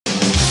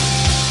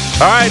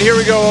All right, here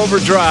we go.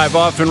 OverDrive,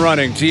 off and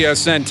running.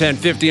 TSN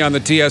 1050 on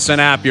the TSN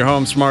app, your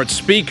home smart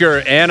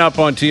speaker, and up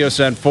on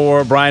TSN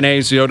 4. Bryan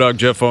Hayes, the O-Dog,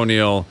 Jeff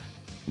O'Neill,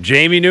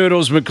 Jamie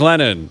Noodles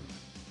McLennan.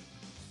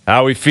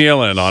 How we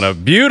feeling on a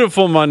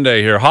beautiful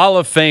Monday here? Hall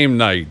of Fame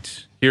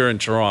night here in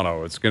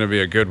Toronto. It's going to be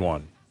a good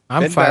one.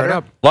 I'm fired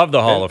up. Love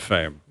the Hall of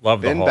Fame.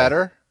 Love the Hall.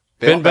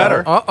 Been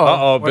better.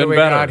 Uh-oh, what do been we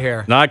better. got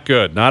here? Not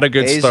good. Not a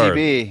good start.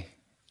 AZB,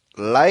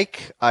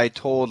 like I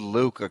told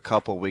Luke a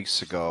couple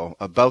weeks ago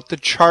about the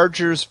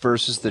Chargers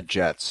versus the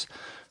Jets.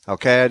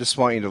 Okay, I just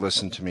want you to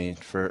listen to me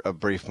for a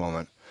brief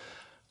moment.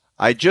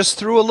 I just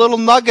threw a little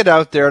nugget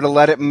out there to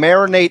let it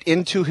marinate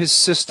into his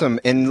system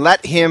and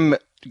let him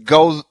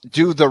go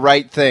do the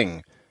right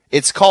thing.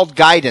 It's called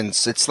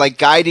guidance. It's like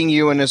guiding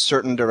you in a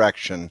certain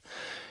direction.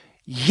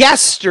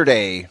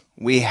 Yesterday,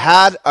 we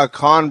had a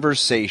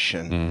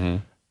conversation. Mm-hmm.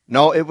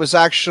 No, it was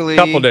actually... A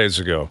couple days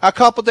ago.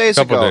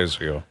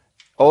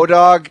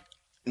 O-Dog,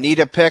 need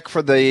a pick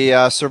for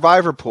the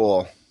Survivor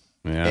pool.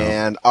 Yeah.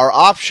 And our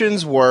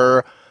options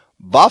were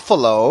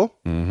Buffalo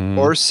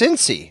or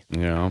Cincy.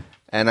 Yeah.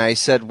 And I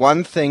said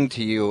one thing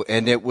to you,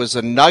 and it was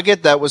a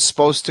nugget that was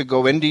supposed to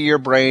go into your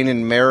brain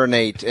and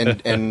marinate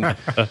and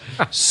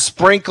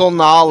sprinkle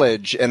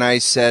knowledge. And I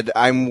said,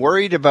 I'm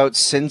worried about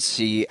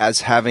Cincy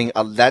as having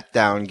a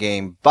letdown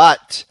game,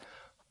 but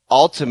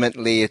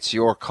ultimately it's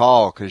your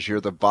call because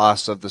you're the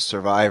boss of the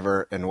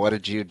Survivor. And what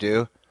did you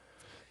do?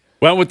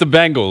 Went with the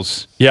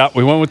Bengals. Yeah,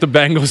 we went with the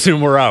Bengals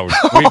and we're out.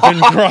 We've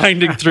been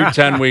grinding through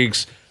 10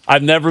 weeks.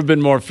 I've never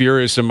been more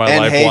furious in my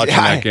life watching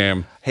that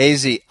game.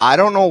 Hazy, I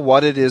don't know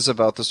what it is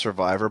about the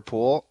Survivor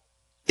pool.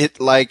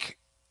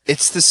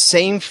 It's the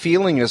same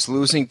feeling as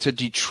losing to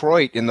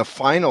Detroit in the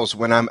finals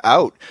when I'm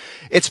out.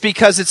 It's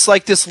because it's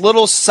like this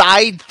little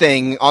side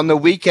thing on the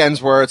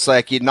weekends where it's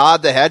like you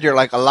nod the head, you're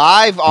like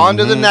alive, on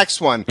to the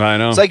next one. I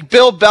know. It's like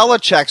Bill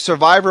Belichick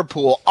Survivor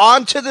pool,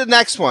 on to the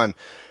next one.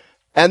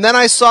 And then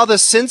I saw the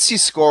Cincy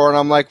score, and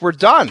I'm like, we're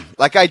done.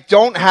 Like, I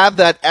don't have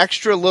that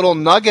extra little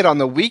nugget on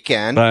the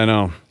weekend. I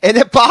know. And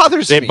it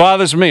bothers me. It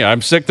bothers me.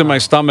 I'm sick to my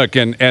stomach.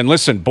 And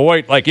listen,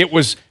 Boyd, like, it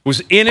was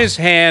in his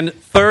hand,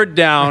 third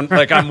down.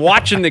 Like, I'm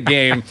watching the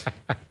game.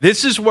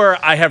 This is where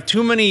I have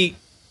too many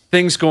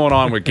things going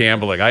on with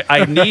gambling.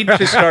 I need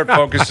to start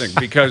focusing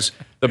because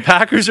the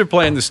Packers are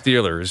playing the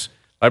Steelers.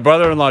 My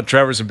brother-in-law,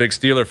 Trevor's a big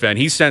Steeler fan.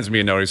 He sends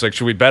me a note. He's like,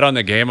 should we bet on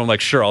the game? I'm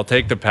like, sure, I'll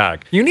take the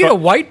Pack. You need a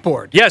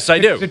whiteboard. Yes, I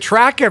do. To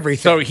track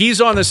everything. So he's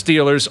on the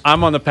Steelers.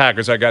 I'm on the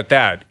Packers. I got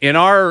that. In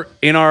our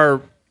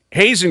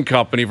Hayes and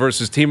Company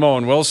versus Timo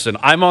and Wilson,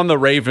 I'm on the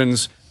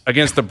Ravens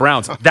against the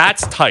Browns.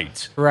 That's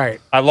tight. Right.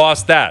 I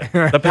lost that.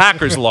 The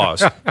Packers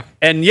lost.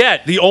 And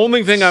yet, the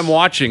only thing I'm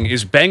watching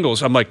is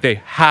Bengals. I'm like,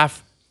 they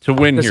have to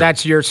win here.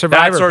 That's your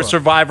Survivor. That's our book.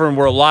 Survivor, and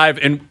we're alive.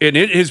 And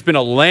it has been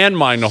a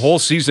landmine the whole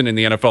season in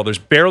the NFL. There's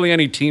barely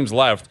any teams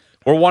left.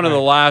 We're one of the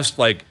last,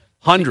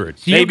 100.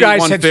 So you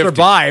guys had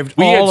survived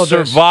all of this. We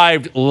had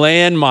survived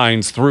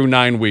landmines through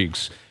 9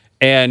 weeks.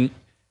 And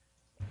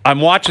I'm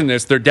watching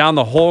this. They're down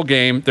the whole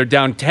game. They're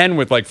down 10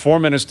 with 4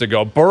 minutes to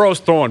go. Burrow's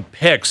throwing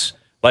picks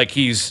like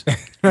he's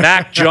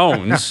Mac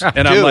Jones.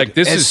 And I'm like,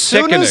 this is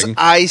sickening. As soon as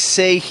I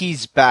say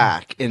he's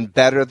back and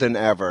better than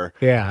ever,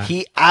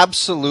 he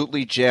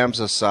absolutely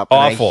jams us up.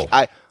 Awful.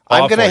 I'm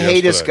going to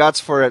hate his guts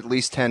for at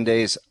least 10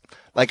 days.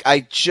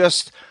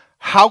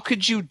 How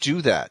could you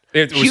do that?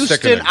 It was Houston,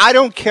 sickening. I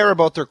don't care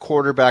about their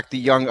quarterback, the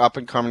young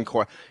up-and-coming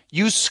quarterback.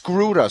 You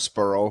screwed us,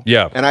 Burrow.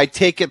 Yeah. And I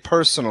take it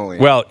personally.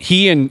 Well,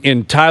 he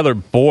and Tyler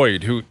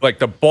Boyd, who,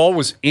 the ball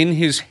was in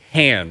his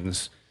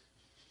hands,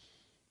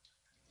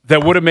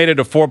 that would have made it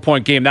a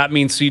 4-point game. That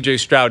means C.J.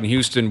 Stroud in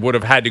Houston would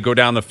have had to go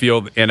down the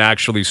field and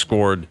actually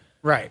scored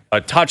a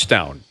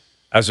touchdown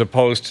as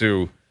opposed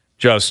to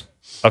just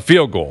a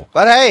field goal.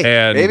 But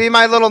hey, maybe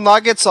my little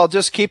nuggets, I'll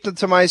just keep them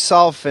to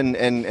myself and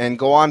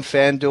go on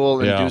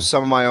FanDuel and do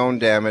some of my own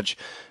damage.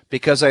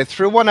 Because I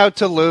threw one out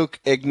to Luke,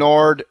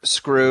 ignored,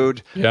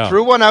 screwed. Yeah.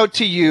 Threw one out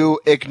to you,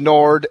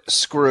 ignored,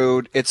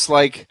 screwed. It's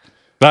like...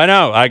 I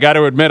know. I got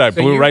to admit, I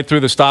blew right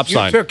through the stop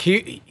sign.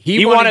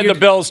 He wanted the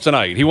Bills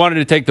tonight. He wanted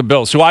to take the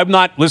Bills. So I'm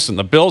not... Listen,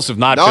 the Bills have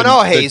not been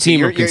the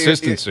team of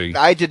consistency.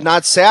 I did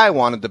not say I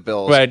wanted the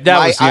Bills. But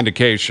that was the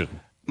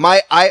indication.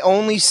 I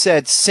only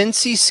said,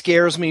 since he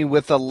scares me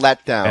with a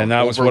letdown. And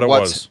that was what it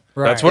was.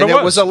 Right. That's what it was.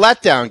 It was a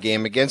letdown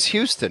game against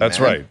Houston. That's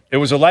right. It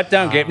was a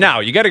letdown game. Now,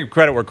 you got to give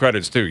credit where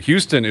credit's due.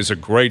 Houston is a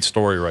great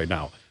story right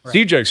now. Right.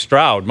 CJ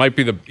Stroud might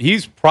be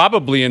he's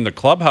probably in the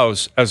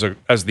clubhouse as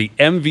the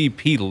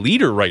MVP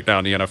leader right now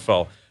in the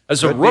NFL.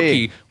 As a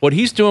rookie, what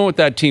he's doing with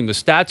that team, the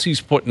stats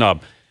he's putting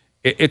up,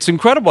 it's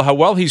incredible how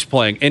well he's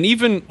playing. And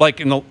even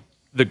in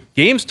the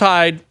game's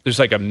tied,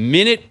 there's a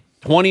minute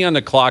 20 on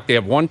the clock. They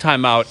have one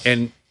timeout,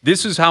 and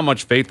this is how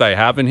much faith I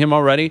have in him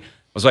already.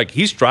 I was like,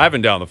 he's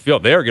driving down the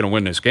field. They are going to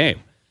win this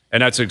game.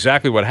 And that's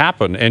exactly what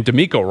happened. And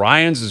D'Amico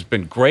Ryans has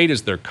been great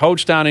as their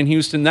coach down in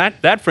Houston.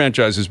 That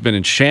franchise has been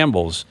in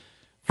shambles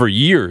for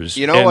years.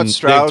 You know what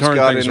Stroud's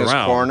got in his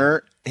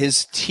corner?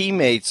 His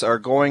teammates are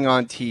going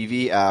on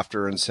TV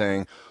after and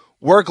saying,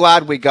 we're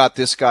glad we got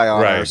this guy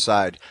on our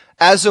side.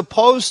 as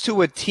opposed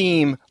to a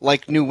team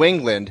like New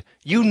England,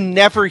 you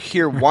never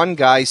hear one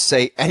guy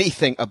say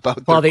anything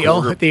about well, their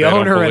the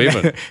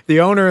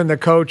owner and the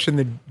coach and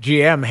the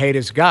GM hate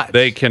his guts.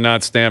 They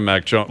cannot stand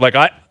Mac Jones. Like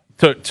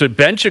to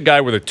bench a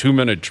guy with a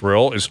 2-minute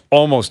drill is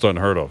almost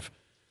unheard of.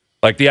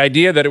 Like the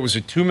idea that it was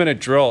a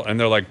 2-minute drill and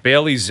they're like,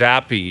 Bailey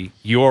Zappi,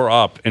 you're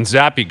up. And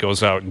Zappi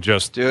goes out and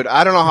just. Dude,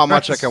 I don't know how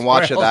much I can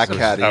watch of that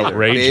cat either.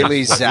 Outrageous.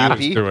 Bailey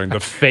Zappi. Doing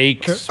the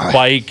fake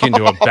spike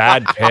into a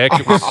bad pick.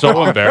 It was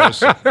so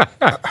embarrassing.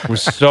 It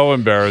was so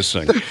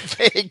embarrassing.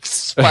 Fake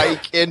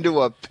spike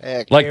into a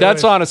pick. Like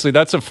that's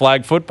a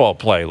flag football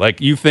play.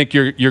 Like you think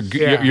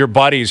your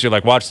buddies, you're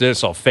like, watch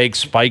this, I'll fake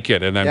spike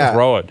it and then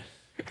throw it.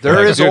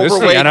 There is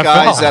overweight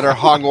guys that are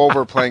hung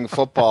over playing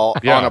football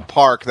on a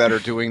park that are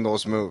doing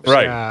those moves.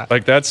 Right. Yeah.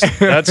 Like that's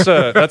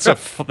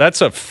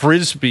a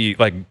frisbee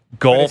like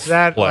golf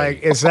play.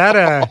 But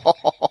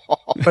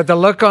the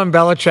look on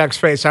Belichick's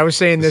face, I was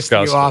saying this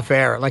to you off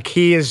air, like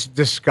he is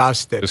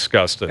disgusted.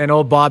 And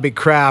old Bobby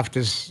Kraft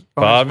is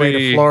on his way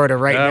to Florida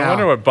now. I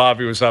wonder what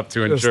Bobby was up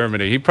to in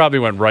Germany. He probably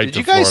went right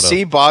to Florida. Did you guys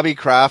see Bobby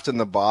Kraft in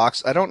the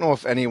box? I don't know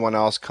if anyone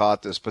else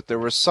caught this, but there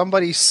was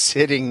somebody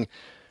sitting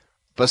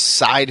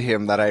beside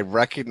him that I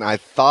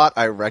thought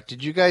I recognized.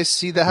 Did you guys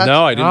see that?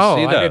 No, I didn't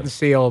see that. I didn't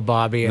see old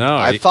Bobby. No,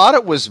 I thought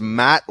it was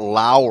Matt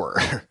Lauer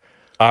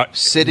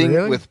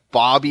sitting with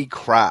Bobby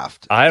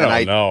Kraft. I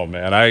don't know,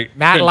 man.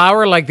 Matt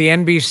Lauer, like the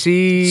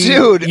NBC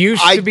dude,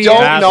 used to be.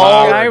 Matt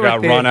Lauer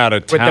got run out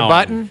of town with the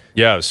button.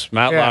 Yes,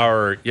 Matt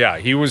Lauer. Yeah,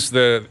 he was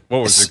the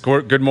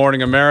Good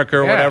Morning America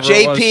or whatever.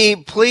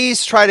 JP,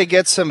 please try to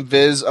get some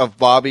viz of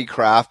Bobby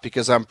Kraft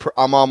because I'm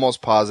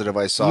almost positive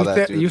I saw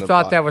that. You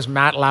thought that was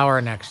Matt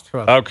Lauer next to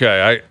him?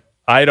 Okay,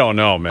 I don't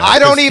know, man. I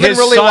don't even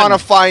really want to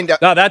find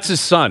out. No, that's his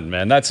son,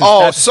 man. That's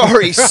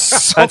sorry.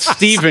 That's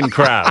Stephen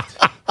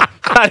Kraft.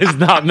 That is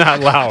not Matt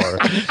Lauer.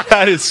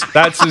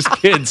 That's his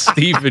kid,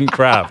 Stephen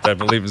Kraft, I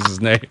believe is his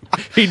name.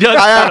 He does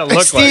kind of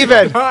look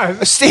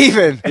like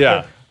Stephen.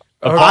 Yeah.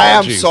 I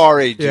am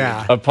sorry, dude.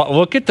 Yeah.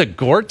 Look at the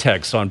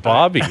Gore-Tex on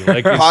Bobby.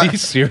 Like, is he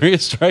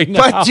serious right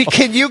now? But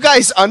can you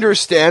guys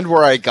understand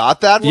where I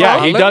got that from?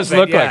 Yeah, he does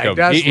look like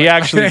him. He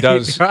actually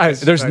does.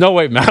 There's no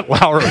way Matt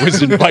Lauer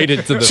was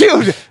invited to the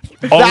Dude,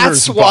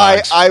 that's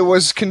why I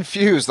was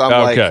confused. I'm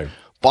like,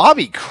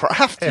 Bobby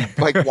Kraft,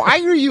 like,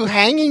 why are you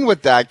hanging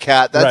with that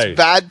cat? That's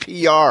bad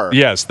PR.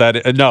 Yes,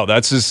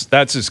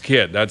 that's his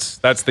kid.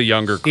 That's the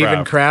younger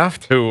Stephen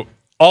Kraft, who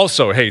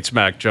also hates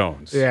Mac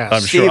Jones. Yeah,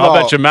 I'm sure. I'll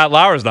bet you Matt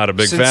Lauer's not a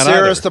big fan either.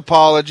 Sincerest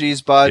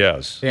apologies, bud.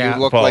 Yes, you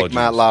look like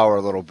Matt Lauer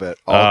a little bit.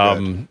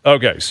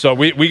 Okay, so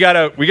we got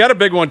a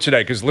big one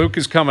today because Luke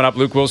is coming up.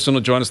 Luke Wilson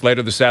will join us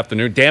later this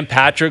afternoon. Dan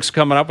Patrick's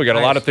coming up. We got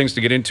a lot of things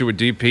to get into with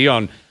DP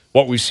on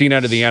what we've seen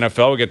out of the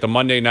NFL. We get the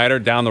Monday Nighter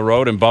down the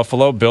road in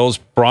Buffalo. Bills,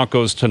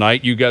 Broncos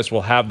tonight. You guys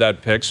will have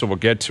that pick, so we'll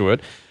get to it.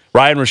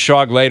 Ryan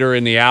Rishaug later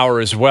in the hour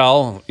as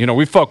well. You know,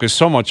 we focus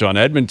so much on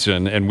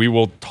Edmonton, and we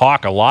will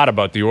talk a lot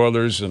about the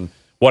Oilers and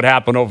what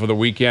happened over the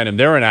weekend, and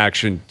they're in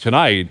action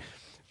tonight.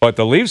 But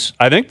the Leafs,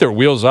 I think they're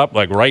wheels up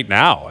like right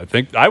now.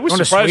 I was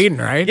surprised. To Sweden,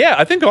 right? Yeah,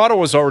 I think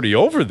Ottawa's already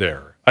over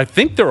there. I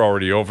think they're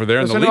already over there.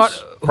 And the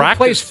Leafs who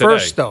plays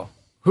first, though?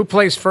 Who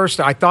plays first?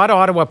 I thought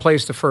Ottawa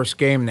plays the first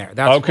game there.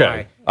 That's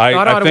why. I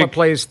thought Ottawa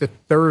plays the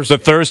Thursday.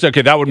 The Thursday,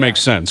 okay, that would make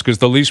sense because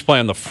the Leafs play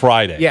on the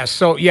Friday. Yeah,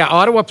 so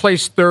Ottawa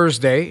plays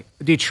Thursday,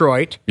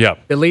 Detroit. Yeah.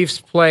 The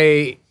Leafs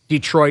play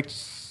Detroit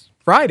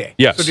Friday.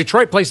 Yes. So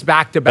Detroit plays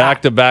back-to-back.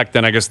 Back-to-back,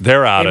 then I guess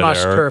they're out of there. They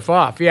must turf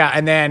off, yeah.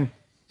 And then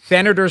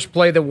Senators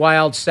play the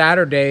Wild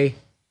Saturday.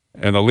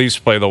 And the Leafs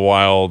play the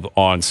Wild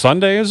on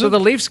Sunday, is it? So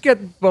the Leafs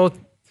get both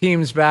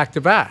teams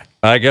back-to-back.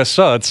 I guess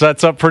so. That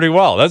sets up pretty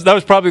well. That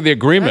was probably the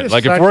agreement.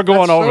 Like, if we're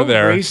going over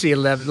there. Greasy,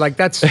 like,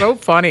 that's so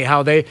funny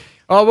how they,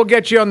 we'll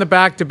get you on the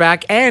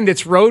back-to-back, and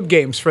it's road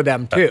games for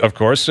them, too. Of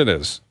course it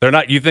is. They're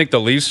not. You think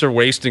the Leafs are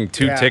wasting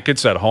two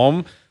tickets at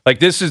home? Like,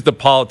 this is the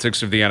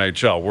politics of the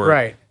NHL,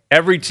 where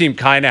every team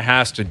kind of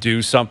has to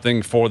do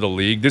something for the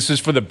league. This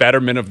is for the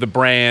betterment of the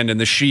brand and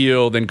the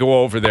shield and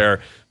go over there.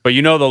 But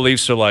you know the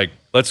Leafs are like,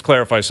 let's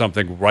clarify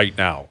something right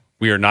now.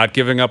 We are not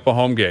giving up a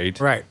home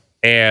gate. Right.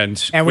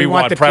 And we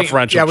want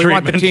preferential treatment. We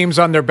want the teams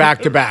on their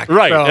back-to-back.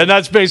 Right, so, and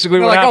that's basically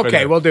what happened.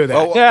 Okay, we'll do that.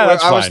 Well,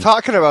 that's fine. I was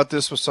talking about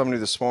this with somebody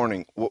this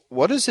morning.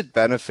 What is it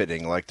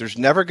benefiting? Like, there's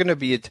never going to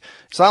be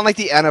it's not like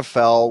the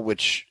NFL,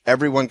 which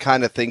everyone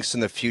kind of thinks in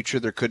the future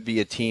there could be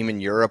a team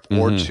in Europe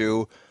or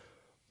two.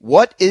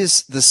 What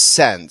is the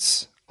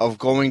sense of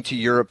going to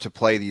Europe to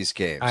play these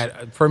games?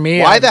 For me,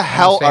 why the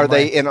hell are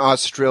they in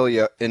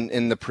Australia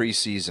in the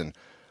preseason?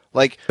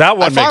 Like, that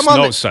one makes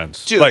no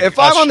sense. Dude, like, if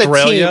I'm on the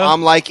team,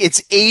 I'm like,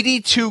 it's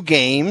 82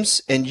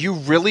 games, and you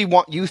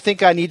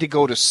think I need to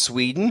go to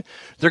Sweden?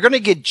 They're going to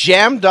get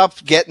jammed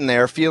up getting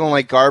there, feeling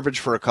like garbage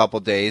for a couple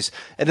days,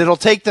 and it'll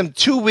take them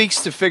 2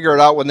 weeks to figure it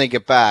out when they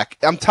get back.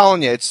 I'm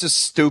telling you, it's just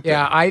stupid.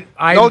 Yeah,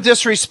 no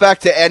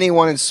disrespect to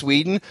anyone in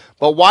Sweden,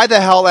 but why the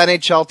hell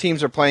NHL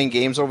teams are playing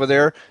games over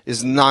there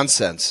is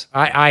nonsense.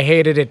 I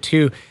hated it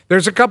too.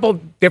 There's a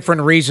couple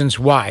different reasons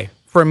why.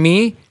 For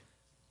me,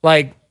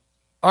 like,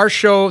 our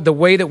show, the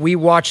way that we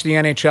watch the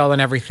NHL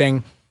and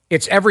everything,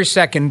 it's every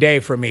second day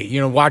for me.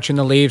 You know, watching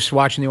the Leafs,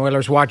 watching the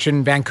Oilers,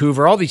 watching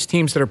Vancouver, all these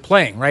teams that are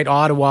playing, right?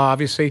 Ottawa,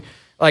 obviously.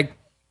 Like,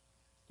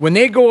 when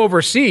they go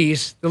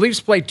overseas, the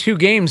Leafs play 2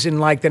 games in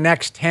like the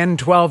next 10,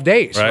 12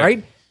 days,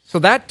 right? So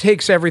that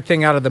takes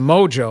everything out of the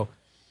mojo.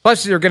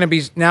 Plus, you're going to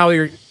be now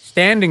your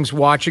standings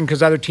watching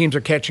because other teams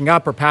are catching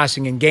up or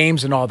passing in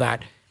games and all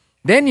that.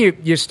 Then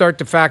you start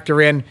to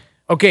factor in,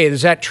 okay,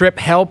 does that trip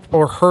help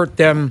or hurt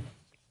them?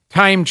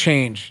 Time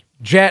change,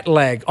 jet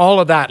lag, all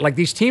of that. Like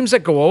these teams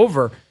that go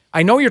over,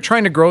 I know you're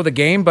trying to grow the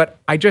game, but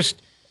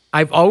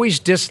I've always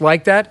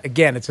disliked that.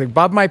 Again, it's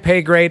above my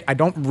pay grade. I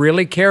don't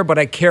really care, but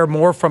I care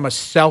more from a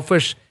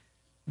selfish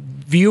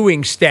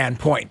viewing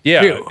standpoint.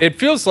 Yeah, too. It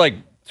feels like,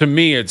 to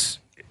me, it's,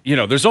 you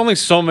know, there's only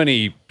so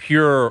many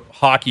pure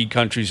hockey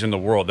countries in the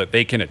world that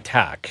they can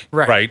attack,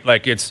 right?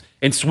 Like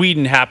and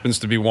Sweden happens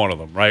to be one of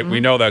them, right? We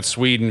know that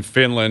Sweden,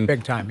 Finland,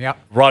 big time, yeah.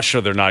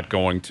 Russia, they're not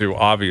going to,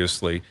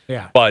 obviously.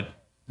 Yeah. But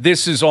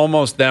this is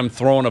almost them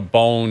throwing a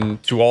bone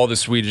to all the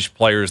Swedish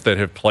players that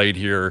have played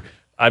here.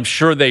 I'm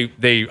sure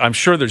I'm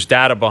sure there's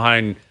data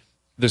behind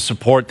the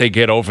support they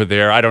get over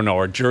there. I don't know.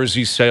 Are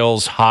jersey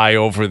sales high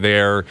over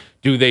there?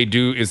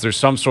 Is there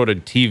some sort of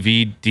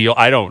TV deal?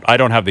 I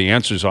don't have the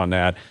answers on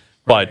that.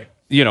 But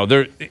you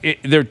know,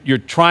 you're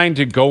trying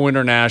to go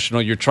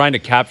international. You're trying to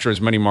capture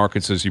as many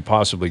markets as you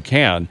possibly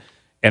can.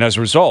 And as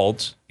a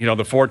result, you know,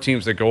 the 4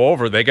 teams that go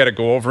over, they got to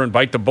go over and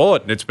bite the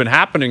bullet. And it's been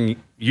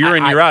happening year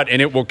in, year out,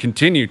 and it will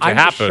continue to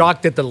happen. I'm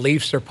shocked that the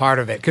Leafs are part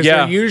of it because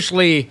they're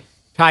usually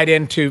tied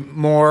into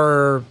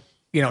more,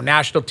 you know,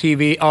 national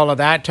TV, all of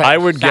that. I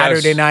would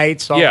Saturday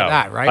nights, all of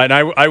that, right?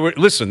 And I would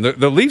listen.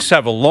 The Leafs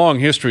have a long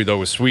history though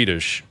with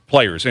Swedish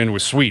players and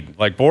with Sweden,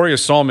 like Börje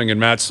Salming and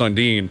Mats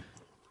Sundin.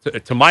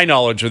 To my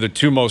knowledge, are the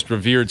 2 most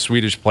revered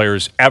Swedish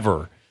players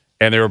ever,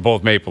 and they were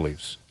both Maple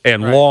Leafs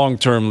and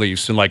long-term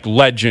Leafs and like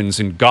legends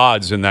and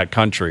gods in that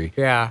country.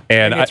 Yeah,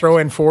 and you throw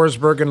in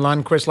Forsberg and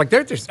Lundqvist. Like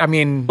they're just, I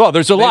mean, well,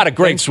 there's a lot of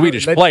great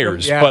Swedish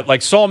players, but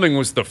like Salming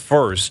was the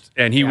first,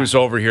 and he was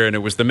over here, and it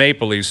was the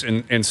Maple Leafs,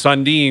 and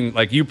Sundin,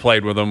 like you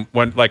played with him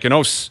when, like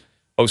in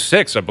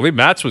 06, I believe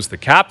Mats was the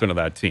captain of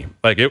that team.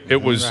 Like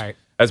it was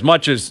as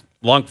much as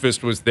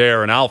Lundqvist was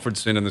there and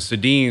Alfredsson and the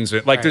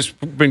Sedins. Like there's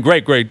been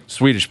great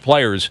Swedish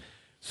players.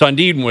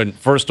 Sundin went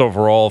first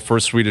overall,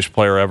 first Swedish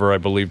player ever, I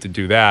believe, to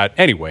do that.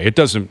 Anyway, it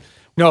doesn't.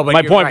 No, but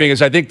my point being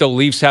is, I think the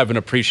Leafs have an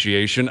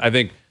appreciation.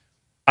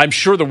 I'm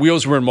sure the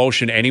wheels were in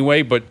motion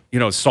anyway. But you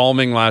know,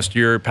 Salming last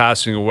year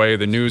passing away,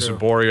 the news of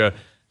Borja.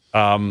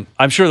 I'm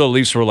sure the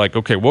Leafs were like,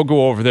 okay, we'll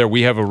go over there.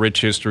 We have a rich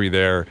history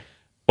there,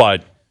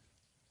 but.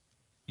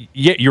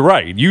 Yeah, you're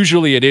right.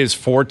 Usually it is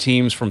 4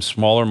 teams from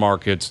smaller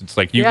markets. It's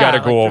like you got to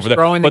go over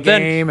there. But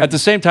then at the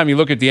same time, you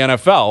look at the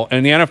NFL,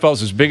 and the NFL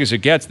is as big as it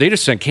gets. They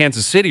just sent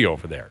Kansas City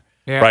over there,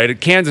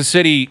 right? Kansas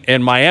City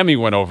and Miami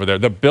went over there.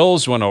 The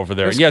Bills went over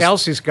there. Yes,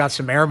 Kelce's got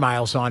some air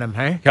miles on him,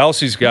 hey?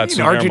 Kelce's got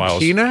some air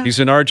miles. He's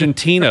in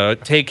Argentina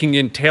taking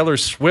in Taylor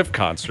Swift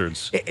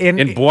concerts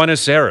in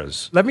Buenos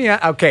Aires. Let me,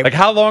 okay. Like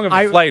how long of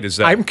a flight is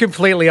that? I'm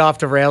completely off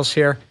the rails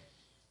here.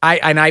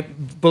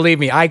 Believe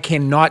me, I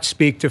cannot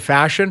speak to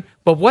fashion,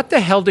 but what the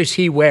hell does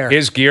he wear?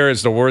 His gear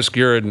is the worst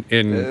gear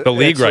in the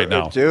league right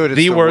now. Dude, it's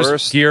the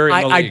worst gear in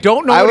the league. I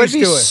don't know what he's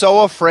doing. I would be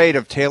so afraid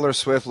of Taylor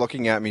Swift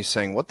looking at me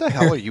saying, what the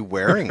hell are you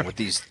wearing with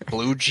these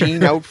blue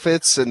jean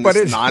outfits and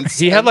this nonsense?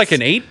 He had like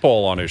an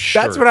 8-ball on his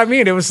shirt. That's what I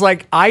mean. It was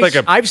like ice.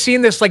 I've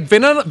seen this, like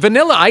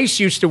Vanilla Ice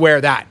used to wear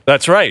that.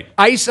 That's right.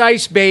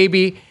 Ice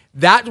Baby.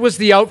 That was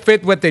the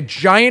outfit with the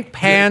giant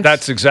pants.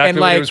 That's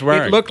exactly what he was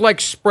wearing. It looked like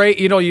spray.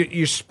 You know,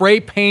 you spray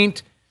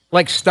paint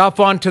like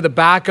stuff onto the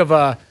back of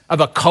a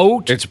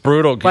coat. It's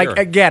brutal gear. Like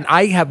again,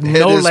 I have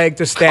no leg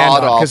to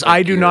stand on because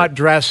I do not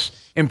dress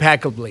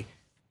impeccably.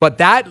 But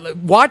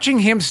watching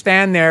him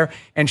stand there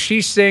and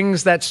she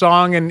sings that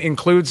song and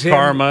includes him,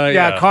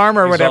 Karma,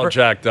 Karma or whatever, all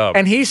jacked up,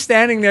 and he's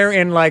standing there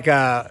in like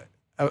a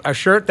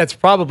shirt that's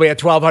probably a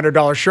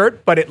 $1,200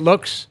 shirt, but it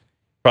looks.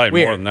 Probably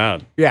weird. More than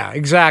that. Yeah,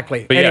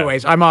 exactly. But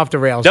anyways, I'm off the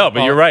rails. No,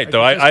 but you're right,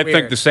 though. I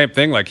think the same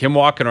thing, like him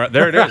walking around.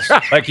 There it is.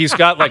 Like he's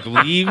got like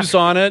leaves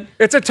on it.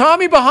 It's a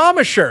Tommy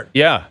Bahama shirt.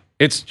 Yeah,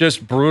 it's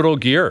just brutal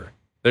gear.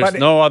 There's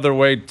no other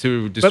way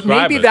to describe it. But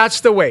maybe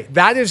that's the way.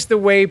 That is the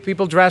way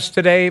people dress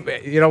today.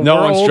 You know,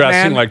 no one's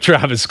dressing like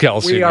Travis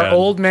Kelce. We are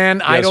old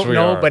men. I don't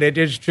know, but it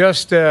is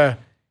just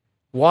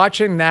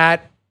watching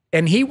that.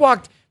 And he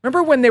walked.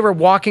 Remember when they were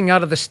walking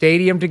out of the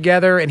stadium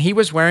together, and he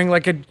was wearing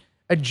like a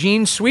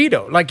jean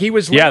Sweedo. Like he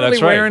was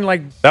literally wearing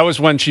like. That was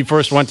when she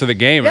first went to the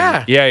game.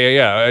 Yeah.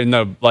 Yeah. In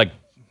the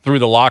through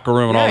the locker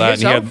room and all that.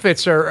 His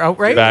outfits are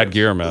outrageous. Bad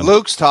gear, man.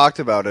 Luke's talked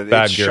about it.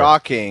 Bad it's gear.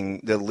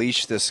 Shocking the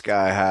leash this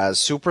guy has.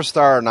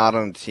 Superstar or not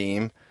on the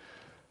team.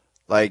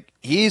 Like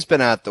he's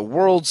been at the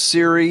World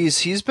Series.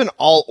 He's been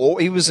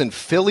he was in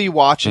Philly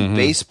watching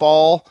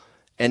baseball,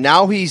 and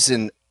now he's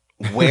in.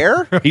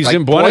 Where? He's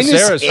in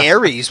Buenos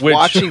Aires.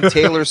 Watching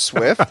Taylor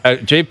Swift.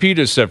 JP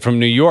just said from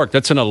New York,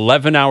 that's an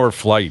 11-hour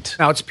flight.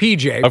 Now it's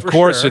PJ. Of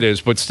course it is,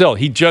 but still,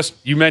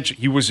 you mentioned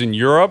he was in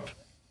Europe,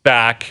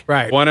 back.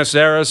 Right. Buenos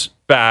Aires,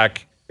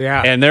 back.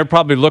 Yeah. And they're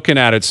probably looking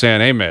at it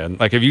saying, hey, man,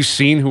 like, have you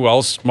seen who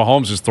else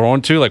Mahomes is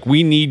throwing to? Like,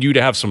 we need you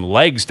to have some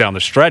legs down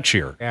the stretch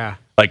here. Yeah.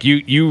 Like,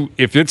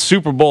 if it's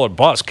Super Bowl or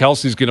bust,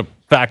 Kelce's going to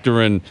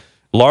factor in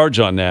large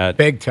on that.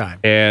 Big time.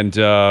 And,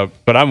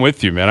 but I'm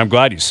with you, man. I'm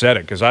glad you said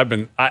it because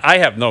I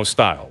have no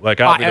style.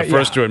 Like, I'll be the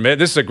first to admit,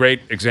 this is a great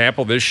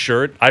example. This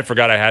shirt, I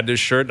forgot I had this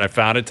shirt and I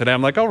found it today.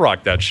 I'm like, I'll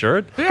rock that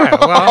shirt. Yeah,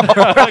 well.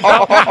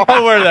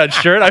 I'll wear that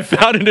shirt. I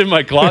found it in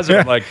my closet.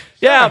 I'm like,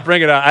 yeah, I'll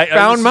bring it out. I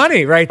Found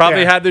money right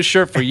probably there. had this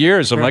shirt for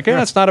years. I'm like,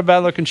 yeah, it's not a bad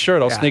looking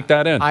shirt. I'll sneak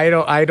that in. I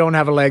don't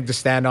have a leg to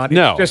stand on.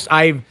 No. It's just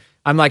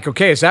I'm like,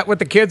 okay, is that what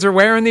the kids are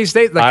wearing these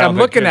days? Like, I'm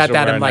looking at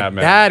that. I'm like,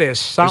 that is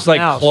something There's like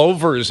else.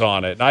 clovers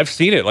on it. And I've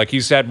seen it. Like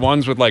he's had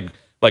ones with like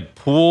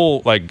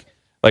pool, like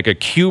a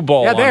cue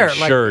ball on the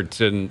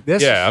shirt. And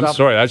I'm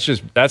sorry.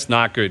 That's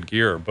not good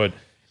gear. But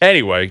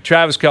anyway,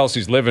 Travis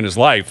Kelce's living his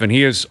life, and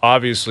he is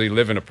obviously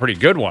living a pretty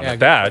good one at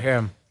that.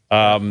 Him.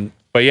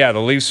 But yeah, the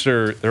Leafs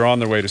they're on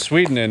their way to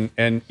Sweden,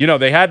 and you know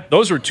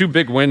those were two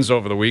big wins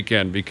over the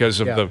weekend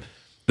because of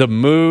the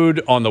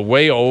mood on the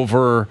way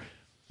over.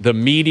 The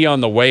media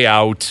on the way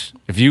out,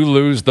 if you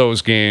lose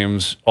those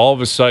games, all of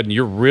a sudden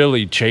you're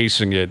really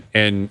chasing it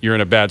and you're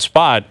in a bad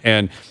spot.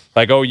 And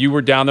like, oh, you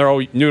were down there.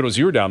 Oh, Noodles,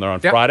 you were down there on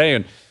Friday.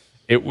 And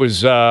it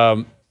was,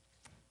 it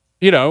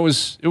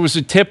was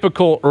a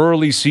typical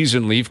early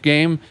season Leaf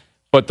game.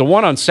 But the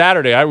one on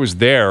Saturday, I was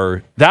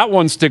there. That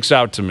one sticks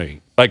out to me.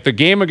 Like the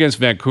game against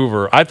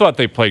Vancouver, I thought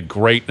they played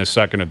great in the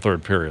second and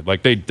third period.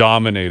 Like they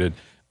dominated.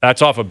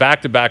 That's off a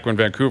back-to-back when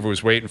Vancouver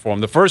was waiting for them.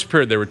 The first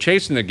period, they were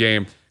chasing the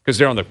game because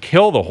they're on the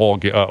kill the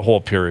whole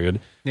period.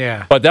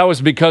 Yeah. But that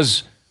was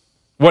because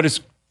what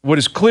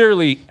has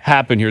clearly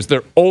happened here is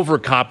they're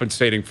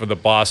overcompensating for the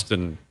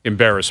Boston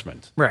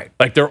embarrassment. Right.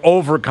 Like they're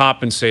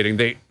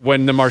overcompensating.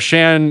 When the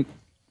Marchand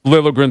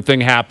Liljegren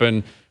thing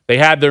happened, they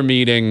had their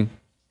meeting,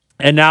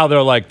 and now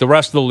they're like, the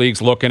rest of the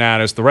league's looking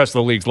at us, the rest of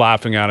the league's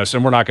laughing at us,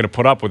 and we're not going to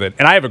put up with it.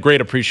 And I have a great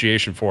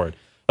appreciation for it.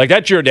 Like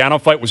that Giordano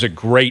fight was a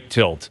great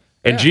tilt.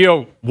 And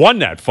Gio won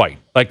that fight.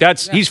 Like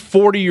he's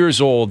 40 years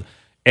old.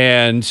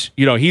 And,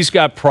 you know, he's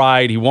got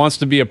pride. He wants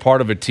to be a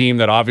part of a team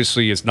that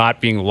obviously is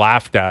not being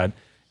laughed at.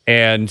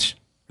 And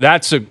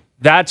that's a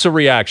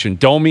reaction.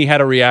 Domi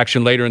had a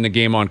reaction later in the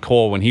game on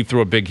Cole when he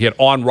threw a big hit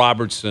on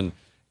Robertson,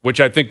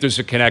 which I think there's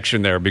a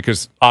connection there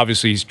because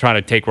obviously he's trying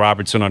to take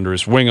Robertson under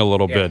his wing a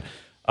little bit.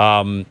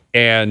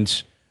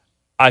 And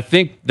I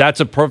think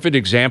that's a perfect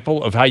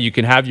example of how you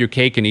can have your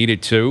cake and eat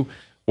it too.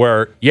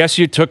 Where, yes,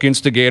 you took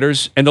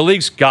instigators, and the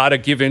league's got to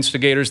give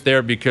instigators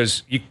there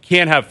because you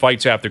can't have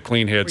fights after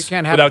clean hits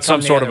without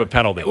some sort of a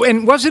penalty.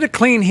 And was it a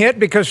clean hit?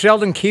 Because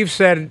Sheldon Keefe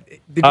said,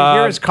 did you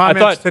hear his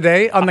comments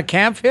today on the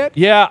Camp hit?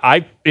 Yeah,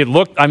 I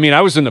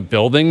was in the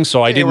building,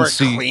 so I didn't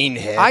see. Clean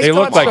hits. They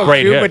looked like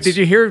great hits. But did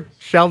you hear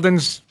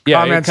Sheldon's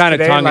comments kind of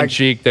today?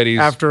 tongue-in-cheek that he's...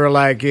 After,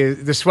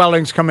 the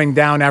swelling's coming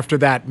down after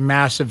that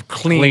massive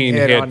clean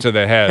hit to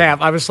the head.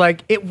 Camp. I was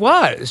like, it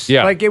was.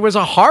 Yeah. Like, it was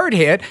a hard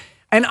hit.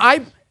 And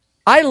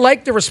I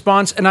like the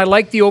response, and I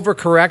like the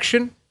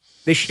overcorrection.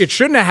 It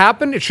shouldn't have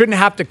happened. It shouldn't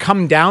have to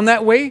come down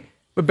that way.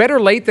 But better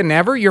late than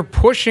never. You're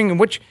pushing,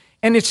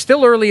 and it's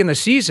still early in the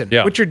season.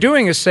 Yeah. What you're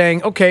doing is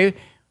saying, okay,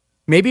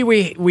 maybe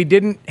we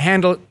didn't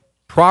handle it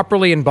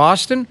properly in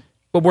Boston,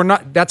 but we're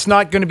not. That's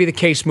not going to be the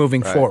case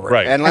moving forward.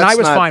 Right. And I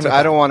was fine with that.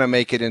 I don't want to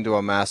make it into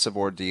a massive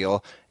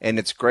ordeal. And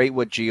it's great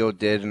what Gio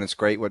did, and it's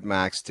great what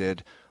Max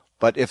did.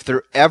 But if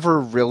they're ever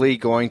really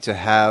going to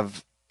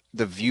have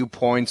the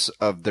viewpoints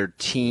of their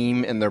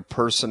team and their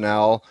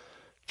personnel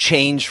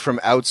change from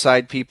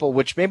outside people,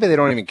 which maybe they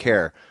don't even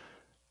care.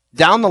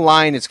 Down the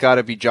line, it's got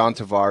to be John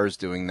Tavares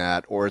doing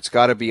that, or it's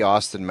got to be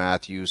Austin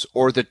Matthews,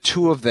 or the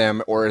two of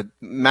them, or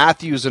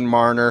Matthews and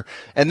Marner.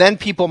 And then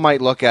people might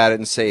look at it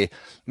and say,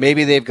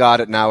 maybe they've got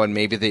it now and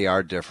maybe they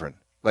are different.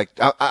 Like,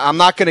 I'm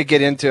not going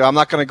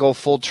to go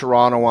full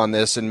Toronto on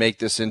this and make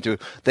this into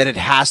that it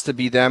has to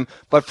be them.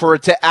 But for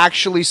it to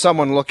actually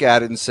someone look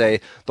at it and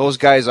say, those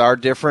guys are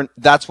different,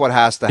 that's what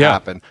has to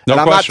happen.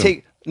 No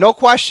question. No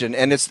question.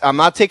 And I'm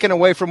not taking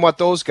away from what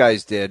those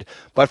guys did.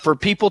 But for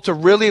people to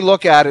really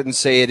look at it and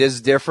say it is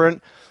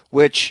different,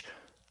 which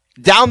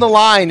down the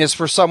line is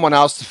for someone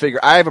else to figure.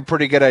 I have a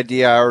pretty good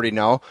idea, I already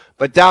know.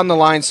 But down the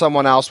line,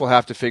 someone else will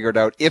have to figure it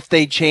out. If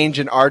they change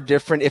and are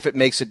different, if it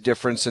makes a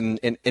difference in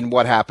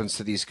what happens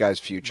to these guys'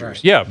 futures.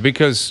 Right. Yeah,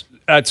 because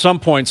at some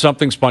point,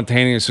 something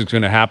spontaneous is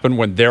going to happen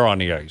when they're on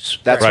the ice.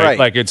 That's right.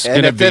 Like it's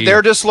going to be. If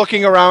they're just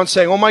looking around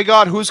saying, oh my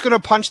God, who's going to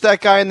punch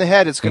that guy in the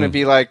head? It's going to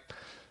be like,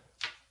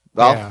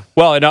 well,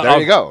 there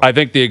you go. I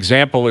think the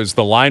example is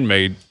the line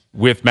made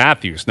with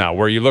Matthews now,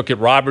 where you look at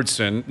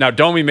Robertson. Now,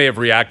 Domi may have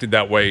reacted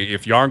that way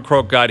if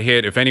Yarncroke got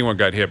hit, if anyone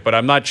got hit, but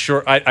I'm not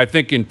sure. I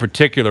think in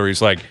particular,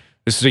 he's like,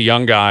 this is a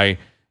young guy.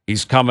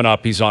 He's coming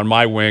up. He's on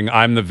my wing.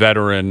 I'm the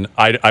veteran.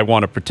 I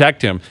want to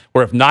protect him.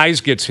 Where if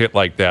Nyes gets hit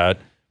like that,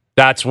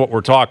 that's what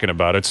we're talking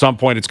about. At some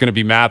point, it's going to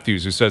be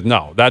Matthews who says,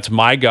 no, that's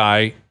my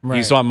guy. Right.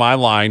 He's on my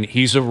line.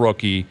 He's a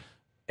rookie.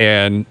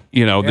 And,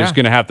 there's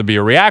going to have to be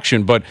a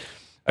reaction. But,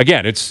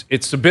 again,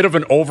 it's a bit of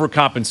an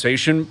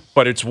overcompensation,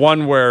 but it's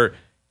one where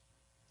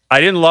I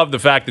didn't love the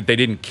fact that they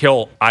didn't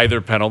kill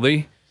either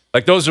penalty.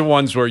 Like, those are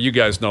ones where you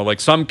guys know, like,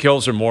 some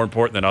kills are more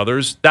important than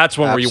others. That's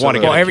one where you want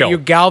to get a kill. You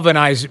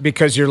galvanize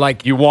because you're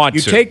like, you want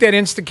to. take that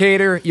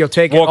instigator, you'll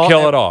take we'll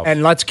kill it off.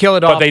 And let's kill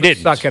it off. But they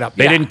didn't. Suck it up.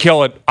 They didn't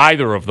kill it,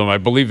 either of them. I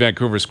believe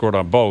Vancouver scored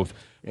on both.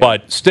 Yeah.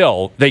 But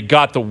still, they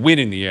got the win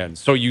in the end.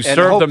 So you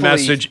served the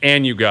message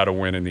and you got a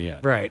win in the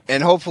end. Right.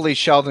 And hopefully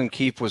Sheldon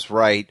Keefe was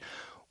right.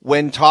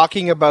 When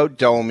talking about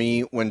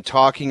Domi, when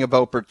talking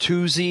about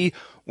Bertuzzi,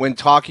 when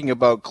talking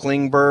about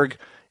Klingberg,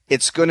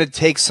 it's going to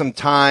take some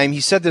time. He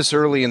said this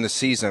early in the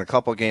season, a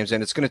couple of games,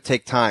 and it's going to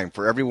take time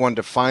for everyone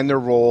to find their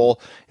role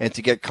and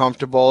to get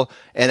comfortable.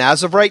 And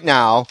as of right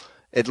now,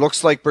 it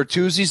looks like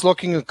Bertuzzi's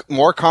looking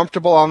more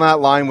comfortable on that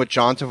line with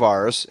John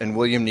Tavares and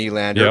William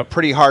Nylander. Yep.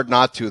 Pretty hard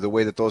not to, the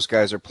way that those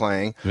guys are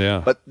playing.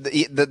 Yeah. But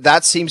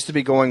that seems to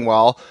be going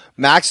well.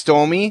 Max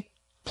Domi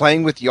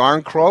playing with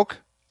Yarncroke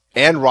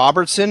and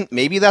Robertson,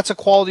 maybe that's a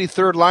quality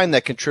third line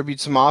that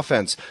contributes some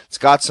offense. It's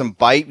got some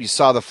bite. You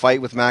saw the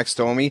fight with Max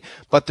Domi.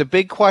 But the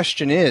big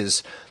question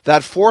is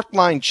that fourth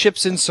line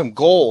chips in some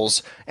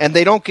goals, and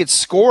they don't get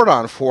scored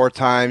on 4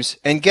 times.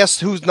 And guess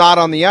who's not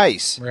on the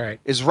ice?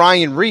 Right. Is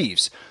Ryan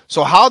Reeves.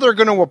 So how they're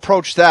going to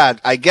approach that,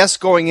 I guess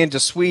going into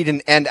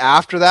Sweden and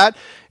after that,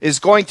 is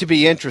going to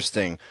be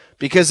interesting.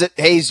 Because,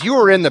 Hayes, you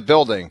were in the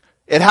building.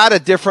 It had a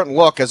different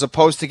look as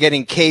opposed to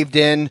getting caved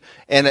in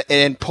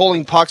and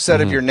pulling pucks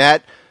out of your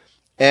net.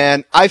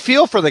 And I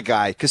feel for the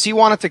guy because he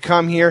wanted to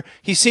come here.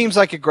 He seems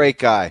like a great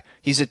guy.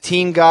 He's a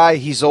team guy.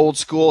 He's old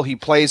school. He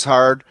plays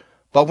hard.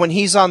 But when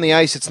he's on the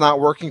ice, it's not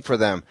working for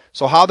them.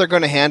 So how they're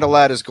going to handle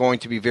that is going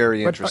to be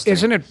very interesting.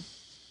 Isn't it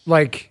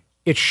like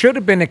it should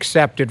have been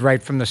accepted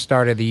right from the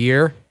start of the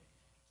year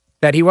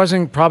that he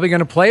wasn't probably going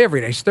to play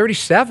every day? He's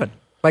 37.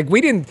 Like,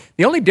 we didn't.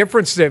 The only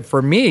difference that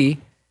for me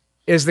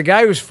is the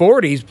guy who's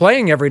 40 is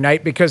playing every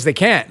night because they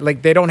can't.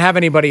 Like, they don't have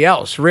anybody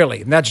else,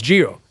 really. And that's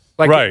Gio.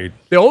 Like, right.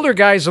 The older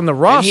guys on the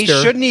roster. And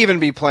he shouldn't even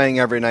be playing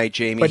every night,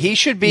 Jamie. But he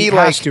should be he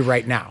has to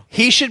right now.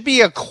 He should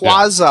be a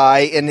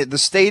quasi in the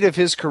state of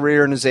his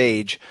career and his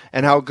age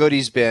and how good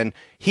he's been.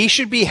 He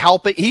should be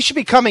helping. He should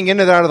be coming in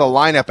and out of the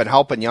lineup and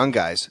helping young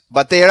guys.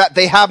 But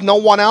they have no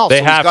one else. They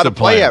so have to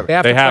play him.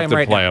 They have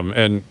to play him.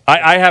 And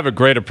I have a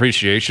great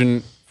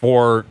appreciation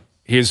for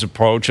his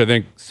approach. I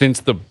think since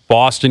the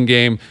Boston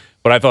game,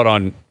 but I thought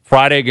on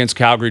Friday against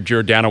Calgary,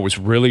 Giordano was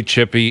really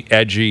chippy,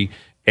 edgy.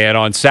 And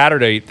on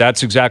Saturday,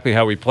 that's exactly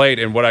how he played.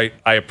 And what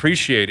I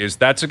appreciate is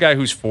that's a guy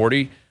who's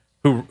 40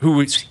 who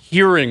is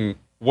hearing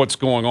what's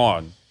going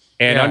on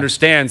and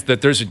understands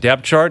that there's a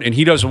depth chart, and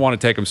he doesn't want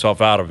to take himself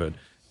out of it.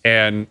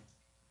 And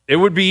it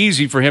would be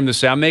easy for him to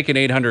say, I'm making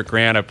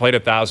 $800,000. I've played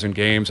 1,000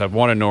 games. I've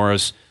won a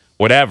Norris,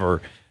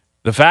 whatever.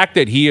 The fact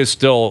that he is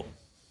still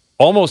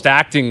almost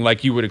acting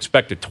like you would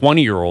expect a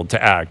 20-year-old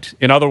to act.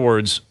 In other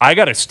words, I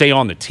got to stay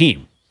on the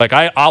team. Like,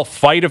 I'll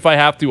fight if I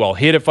have to. I'll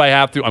hit if I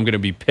have to. I'm going to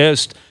be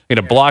pissed. I'm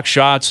going to block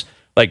shots.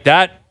 Like,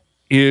 that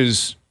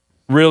is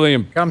really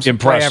impressive.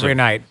 Play every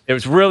night. It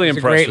was really He's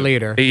impressive. A great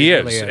leader. He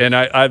is. Really. And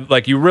I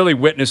like, you really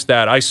witnessed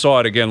that. I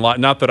saw it again.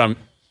 Not that I'm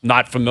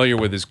not familiar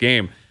with his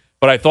game,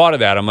 but I thought of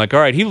that. I'm like,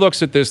 all right, he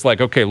looks at this like,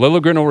 okay,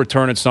 Liljegren will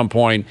return at some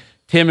point.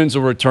 Timmins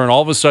will return.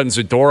 All of a sudden,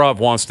 Zadorov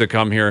wants to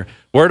come here.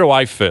 Where do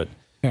I fit?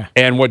 Yeah.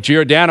 And what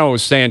Giordano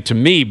was saying to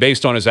me,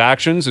 based on his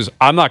actions, is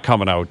I'm not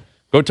coming out.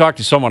 Go talk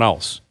to someone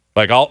else.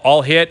 Like,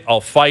 I'll hit,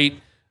 I'll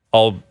fight,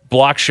 I'll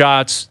block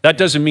shots. That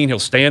doesn't mean he'll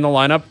stay in the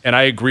lineup. And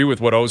I agree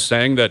with what O's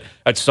saying that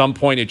at some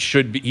point he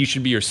should be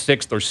your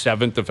 6th or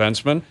 7th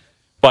defenseman.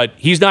 But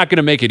he's not going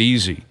to make it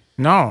easy.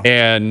 No.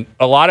 And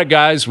a lot of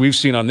guys we've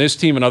seen on this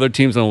team and other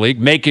teams in the league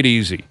make it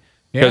easy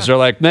because they're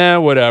like, nah,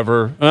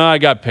 whatever. I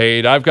got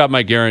paid. I've got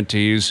my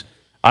guarantees.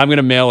 I'm going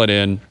to mail it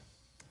in.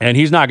 And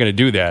he's not going to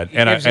do that.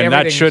 And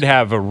that should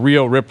have a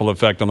real ripple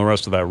effect on the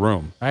rest of that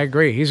room. I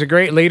agree. He's a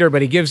great leader,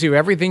 but he gives you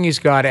everything he's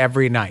got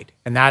every night.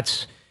 And he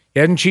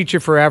doesn't cheat you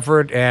for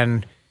effort.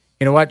 And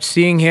you know what?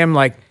 Seeing him,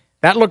 like,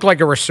 that looked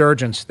like a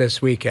resurgence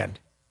this weekend.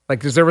 Like,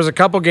 because there was a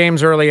couple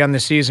games early on the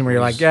season where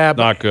you're like, yeah,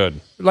 not good.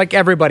 Like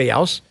everybody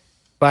else.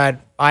 But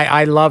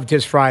I loved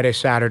his Friday,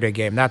 Saturday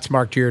game. That's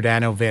Mark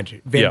Giordano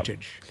vintage. Yeah.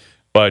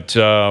 But,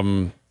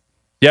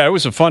 it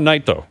was a fun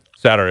night, though.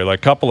 Saturday, like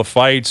a couple of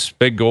fights,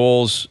 big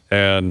goals,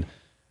 and,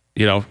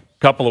 a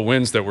couple of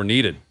wins that were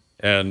needed.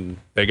 And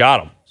they got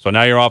them. So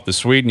now you're off to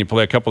Sweden. You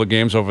play a couple of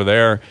games over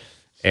there,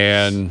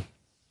 and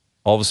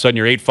all of a sudden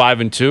you're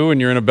 8-5-2, and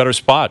you're in a better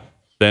spot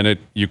than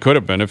you could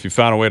have been if you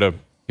found a way to,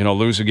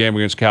 lose a game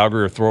against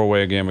Calgary or throw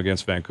away a game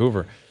against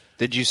Vancouver.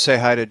 Did you say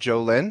hi to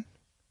Joe Lynn?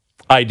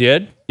 I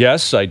did.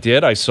 Yes, I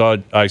did. I saw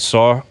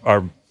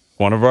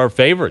one of our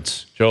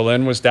favorites.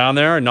 Jolene was down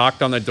there and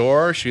knocked on the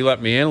door. She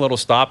let me in, a little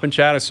stop and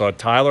chat. I saw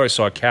Tyler. I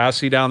saw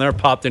Cassie down there,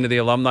 popped into the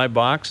alumni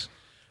box.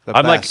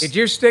 I'm like, did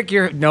you stick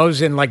your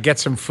nose in, like, get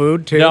some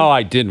food too? No,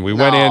 I didn't. We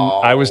went in.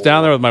 I was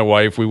down there with my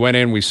wife. We went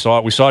in. We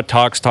saw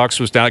Tux. Tux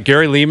was down.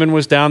 Gary Lehman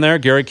was down there.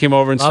 Gary came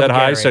over and said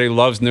hi. Said he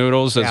loves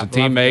noodles as a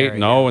teammate.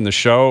 And the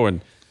show,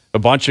 and a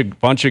bunch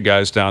of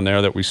guys down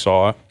there that we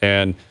saw.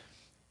 And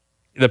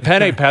the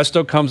penne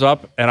pesto comes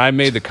up, and I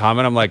made the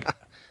comment. I'm like,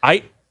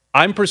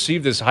 I'm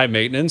perceived as high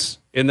maintenance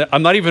in that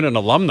I'm not even an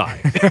alumni.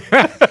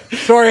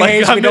 Sorry,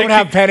 Hayes, we don't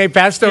have penne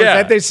pesto. Is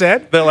that they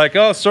said? They're like,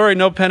 oh, sorry,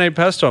 no penne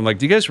pesto. I'm like,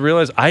 do you guys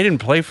realize I didn't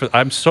play for?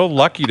 I'm so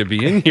lucky to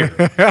be in here.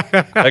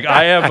 Like,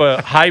 I have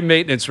a high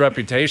maintenance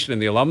reputation in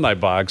the alumni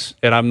box,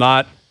 and I'm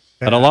not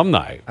an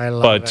alumni. I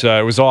love it.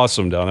 It was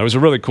awesome down there. It was a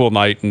really cool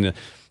night, and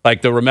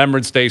like the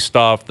Remembrance Day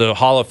stuff, the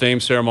Hall of Fame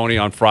ceremony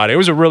on Friday. It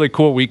was a really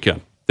cool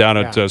weekend down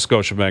at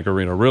Scotiabank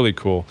Arena. Really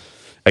cool.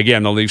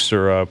 Again, the Leafs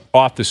are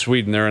off to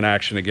Sweden. They're in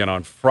action again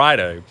on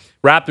Friday.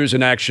 Raptors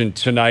in action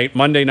tonight.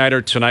 Monday night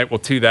or tonight, we'll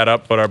tee that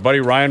up. But our buddy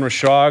Ryan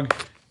Rishaug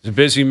is a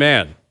busy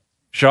man.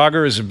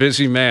 Schauger is a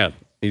busy man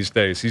these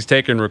days. He's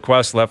taking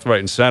requests left, right,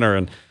 and center,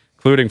 and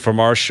including from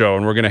our show.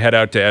 And we're going to head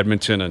out to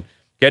Edmonton and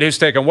get his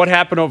take on what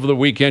happened over the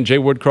weekend. Jay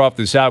Woodcroft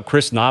is out.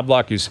 Chris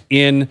Knobloch is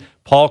in.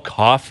 Paul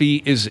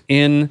Coffey is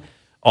in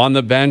on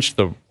the bench.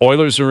 The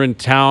Oilers are in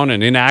town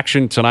and in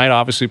action tonight,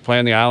 obviously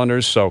playing the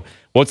Islanders. So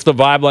what's the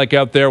vibe like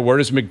out there? Where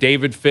does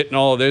McDavid fit in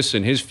all of this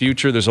and his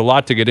future? There's a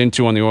lot to get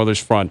into on the Oilers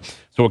front.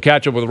 So we'll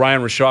catch up with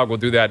Ryan Rishaug. We'll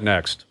do that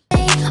next.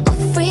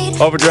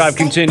 Overdrive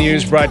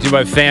continues, brought to you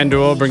by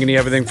FanDuel, bringing you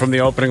everything from the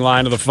opening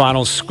line to the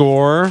final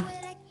score.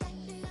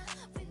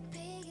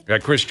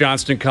 Got Chris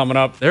Johnston coming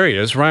up. There he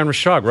is, Ryan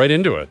Rishaug, right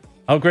into it.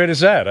 How great is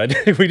that?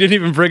 We didn't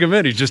even bring him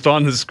in. He's just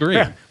on the screen.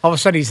 Yeah, all of a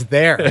sudden, he's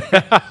there.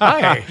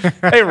 Hi.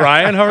 Hey,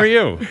 Ryan, how are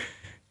you?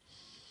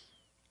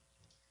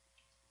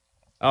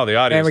 Oh, the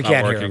audio's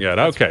not working yet.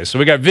 Okay, so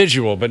we got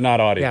visual, but not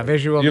audio. Yeah,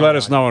 visual. You let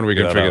us know when we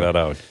can figure that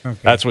out. Okay.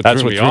 That's what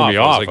threw me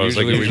off. I was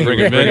like, usually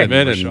we bring him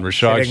in and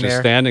Rishaug's just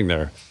standing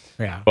there.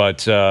 Yeah.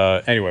 But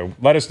anyway,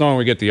 let us know when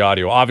we get the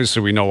audio.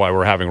 Obviously, we know why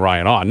we're having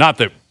Ryan on. Not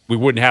that we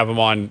wouldn't have him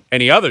on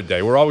any other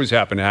day. We're always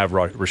happy to have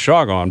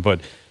Rishaug on.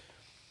 But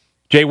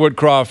Jay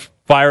Woodcroft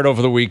fired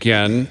over the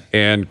weekend,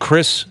 and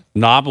Chris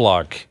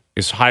Knobloch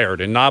is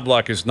hired. And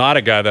Knobloch is not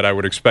a guy that I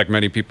would expect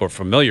many people are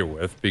familiar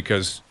with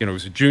because, he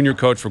was a junior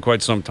coach for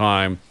quite some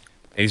time.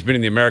 And he's been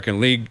in the American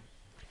League,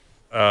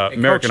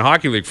 American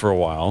Hockey League for a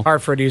while.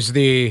 Hartford, he's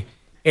the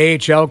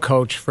AHL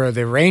coach for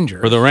the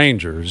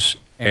Rangers.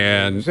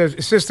 And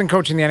assistant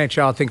coach in the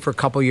NHL, I think, for a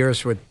couple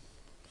years with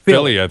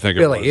Philly, I think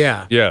it was.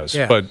 Yeah. Yes.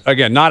 Yeah. But,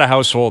 again, not a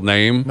household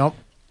name. Nope.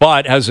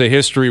 But has a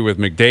history with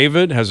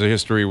McDavid, has a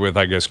history with,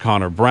 I guess,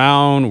 Connor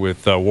Brown,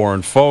 with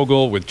Warren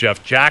Fogle, with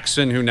Jeff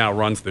Jackson, who now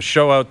runs the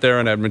show out there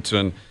in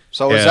Edmonton.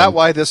 So is that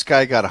why this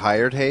guy got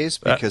hired, Hayes?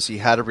 Because he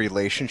had a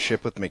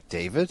relationship with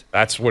McDavid?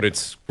 That's what it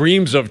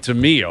screams of to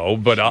me,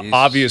 but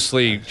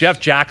obviously Jeff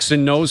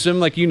Jackson knows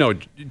him. Like,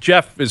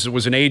 Jeff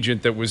was an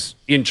agent that was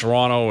in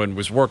Toronto and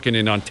was working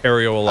in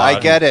Ontario a lot. I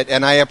get it,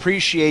 and I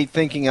appreciate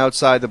thinking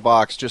outside the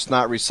box, just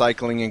not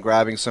recycling and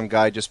grabbing some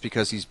guy just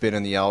because he's been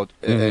in the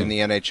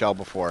NHL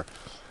before.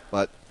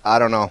 But I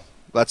don't know.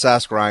 Let's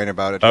ask Ryan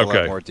about it. He'll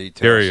have more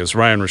details. Here he is,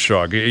 Ryan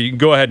Rishaug. You can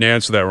go ahead and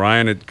answer that,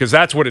 Ryan, because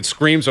that's what it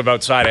screams of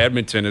outside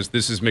Edmonton is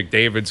this is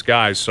McDavid's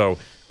guy, so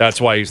that's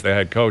why he's the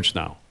head coach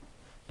now.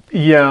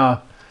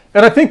 Yeah,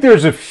 and I think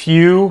there's a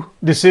few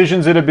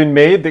decisions that have been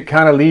made that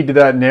kind of lead to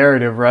that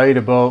narrative, right,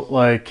 about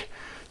like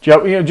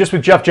just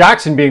with Jeff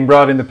Jackson being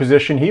brought in the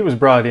position he was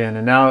brought in,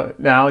 and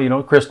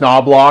now Chris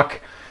Knobloch,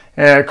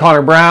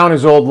 Connor Brown,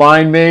 his old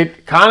line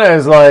mate, kind of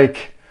is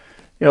like.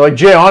 Like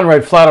Jay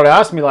Onright flat out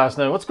asked me last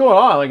night, what's going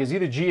on? Like, is he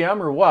the GM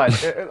or what?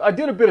 I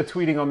did a bit of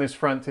tweeting on this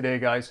front today,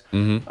 guys.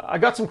 Mm-hmm. I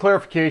got some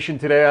clarification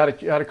today. I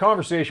had a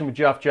conversation with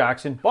Jeff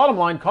Jackson. Bottom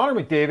line, Connor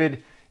McDavid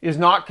is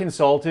not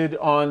consulted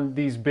on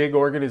these big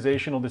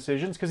organizational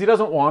decisions because he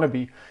doesn't want to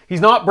be.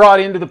 He's not brought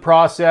into the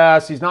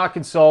process. He's not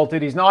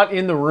consulted. He's not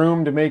in the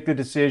room to make the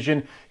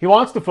decision. He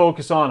wants to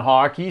focus on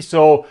hockey.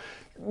 So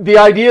the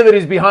idea that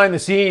he's behind the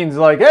scenes,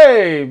 like,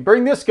 hey,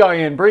 bring this guy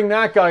in, bring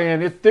that guy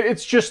in,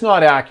 it's just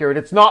not accurate.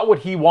 It's not what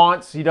he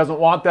wants. He doesn't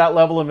want that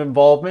level of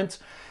involvement.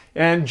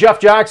 And Jeff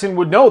Jackson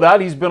would know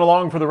that. He's been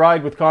along for the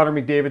ride with Connor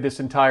McDavid this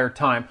entire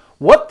time.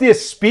 What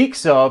this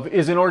speaks of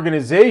is an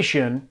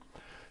organization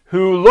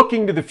who,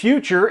 looking to the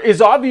future,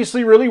 is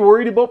obviously really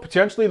worried about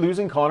potentially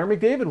losing Connor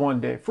McDavid one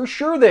day. For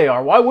sure they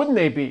are. Why wouldn't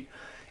they be?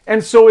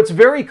 And so it's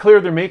very clear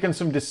they're making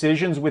some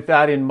decisions with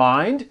that in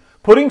mind,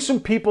 putting some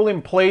people in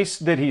place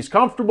that he's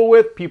comfortable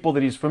with, people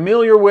that he's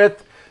familiar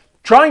with,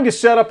 trying to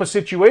set up a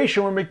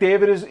situation where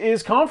McDavid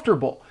is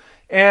comfortable.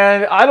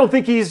 And I don't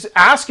think he's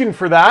asking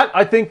for that.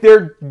 I think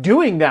they're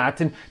doing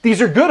that. And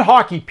these are good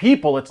hockey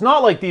people. It's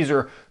not like these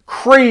are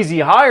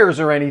crazy hires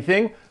or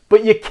anything,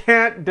 but you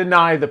can't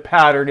deny the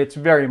pattern. It's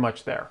very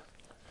much there.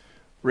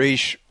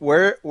 Rish,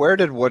 where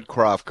did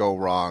Woodcroft go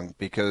wrong?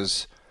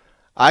 Because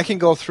I can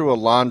go through a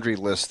laundry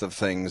list of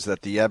things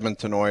that the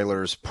Edmonton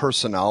Oilers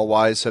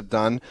personnel-wise have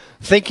done.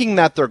 Thinking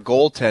that their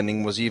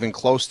goaltending was even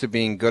close to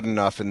being good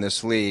enough in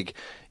this league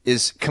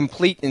is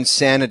complete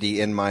insanity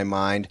in my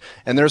mind.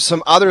 And there's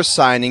some other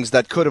signings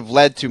that could have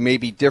led to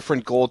maybe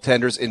different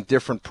goaltenders in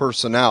different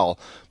personnel.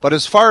 But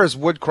as far as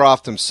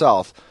Woodcroft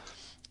himself,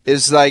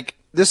 is like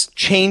this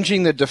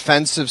changing the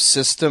defensive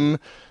system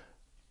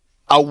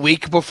a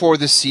week before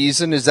the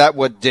season, is that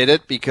what did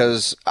it?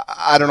 Because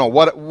I don't know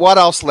what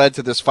else led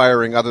to this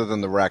firing other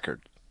than the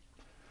record.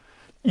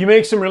 You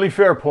make some really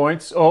fair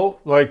points.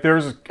 Like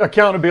there's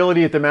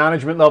accountability at the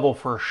management level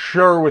for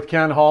sure with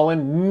Ken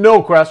Holland.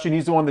 No question.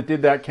 He's the one that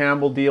did that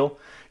Campbell deal.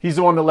 He's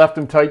the one that left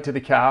him tight to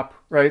the cap,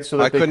 right? So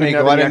that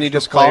why didn't he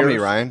just call me,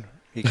 Ryan?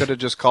 He could have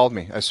just called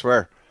me, I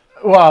swear.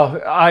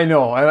 Well, I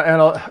know.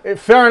 And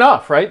fair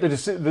enough, right? The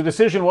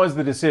decision was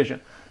the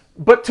decision.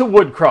 But to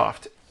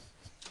Woodcroft,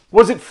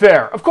 was it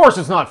fair? Of course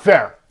it's not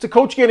fair. It's a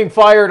coach getting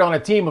fired on a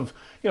team of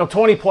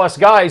 20 plus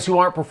guys who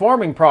aren't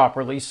performing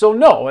properly. So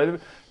no,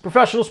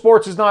 professional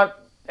sports is not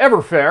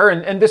ever fair,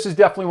 and this is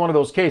definitely one of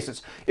those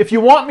cases. If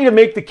you want me to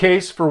make the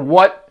case for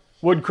what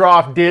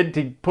Woodcroft did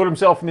to put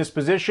himself in this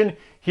position,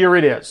 here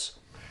it is.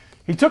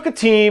 He took a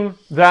team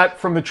that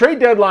from the trade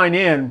deadline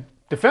in,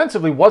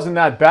 defensively wasn't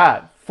that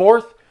bad.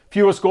 4th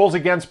fewest goals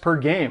against per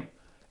game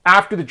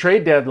after the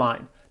trade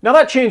deadline. Now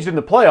that changed in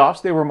the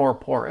playoffs. They were more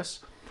porous.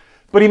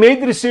 But he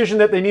made the decision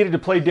that they needed to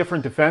play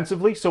different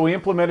defensively, so he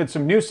implemented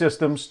some new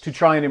systems to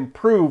try and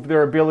improve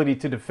their ability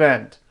to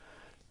defend.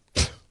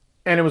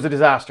 And it was a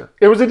disaster.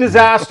 It was a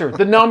disaster.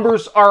 The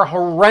numbers are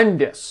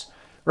horrendous,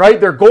 right?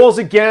 Their goals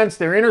against,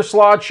 their inner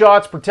slot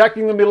shots,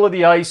 protecting the middle of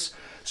the ice.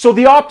 So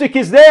the optic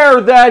is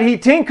there that he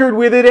tinkered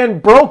with it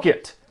and broke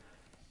it.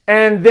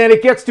 And then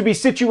it gets to be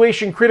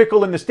situation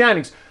critical in the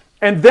standings.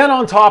 And then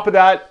on top of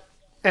that,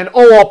 and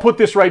I'll put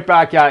this right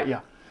back at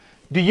you.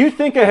 Do you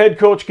think a head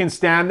coach can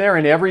stand there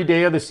and every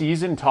day of the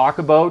season talk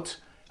about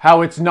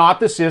how it's not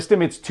the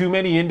system, it's too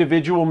many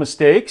individual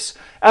mistakes?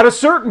 At a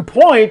certain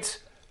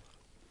point,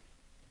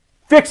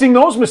 fixing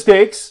those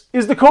mistakes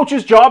is the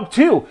coach's job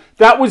too.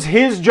 That was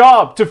his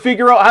job, to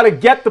figure out how to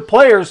get the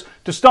players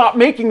to stop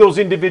making those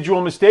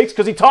individual mistakes,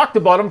 because he talked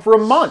about them for a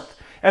month.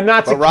 And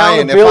that's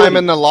accountability. Ryan, if I'm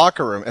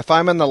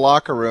in the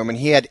locker room and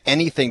he had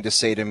anything to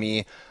say to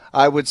me,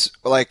 I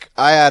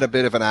had a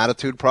bit of an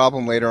attitude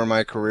problem later in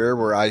my career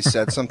where I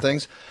said some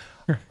things.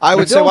 I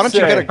would say, why don't you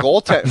get a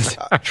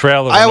goaltender?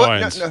 Trail of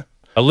annoyance.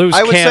 A loose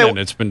cannon,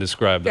 it's been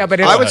described. Yeah, but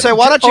I would say,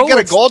 why don't you get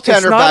a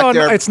goaltender back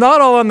there? It's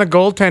not all on the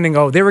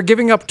goaltending. They were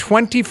giving up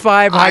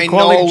 25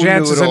 high-quality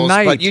chances a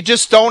night. But you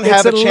just don't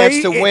have a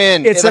chance to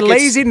win. It's a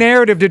lazy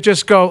narrative to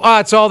just go,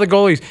 it's all the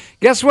goalies.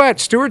 Guess what?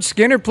 Stuart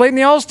Skinner played in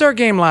the All-Star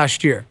game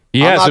last year.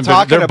 Yes, I'm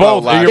not talking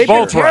about last year. They've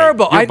been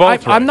terrible.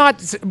 I'm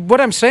not. What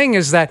I'm saying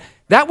is that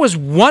was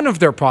one of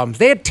their problems.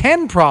 They had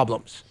 10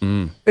 problems.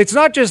 It's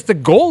not just the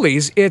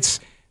goalies.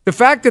 It's the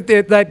fact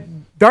that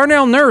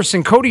Darnell Nurse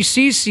and Cody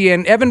Ceci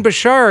and Evan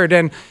Bouchard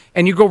and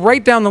you go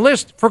right down the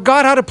list,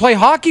 forgot how to play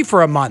hockey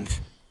for a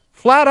month.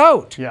 Flat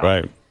out. Yeah.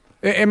 Right.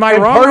 Am I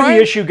wrong, part Ryan? of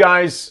the issue,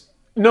 guys,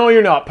 no,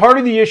 you're not. Part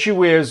of the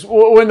issue is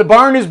when the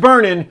barn is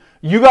burning,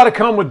 you got to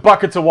come with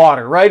buckets of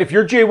water, right? If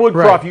you're Jay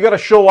Woodcroft, you got to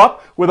show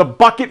up with a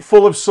bucket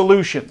full of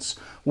solutions.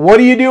 What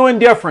are you doing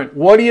different?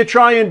 What are you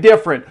trying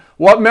different?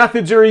 What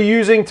methods are you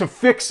using to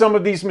fix some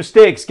of these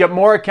mistakes? Get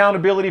more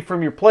accountability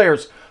from your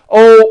players.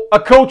 A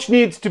coach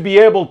needs to be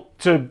able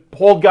to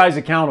hold guys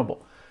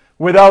accountable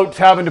without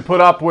having to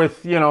put up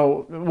with,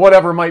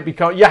 whatever might be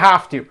coming. You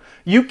have to.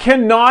 You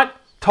cannot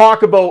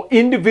talk about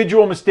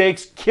individual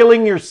mistakes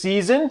killing your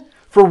season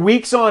for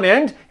weeks on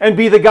end and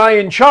be the guy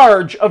in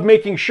charge of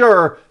making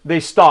sure they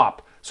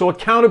stop. So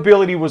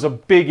accountability was a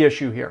big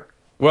issue here.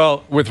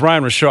 Well, with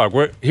Ryan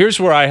Rishaug, here's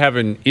where I have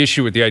an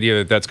issue with the idea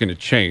that that's going to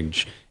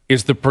change,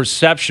 is the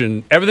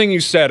perception, everything you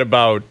said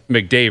about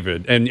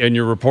McDavid, and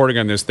you're reporting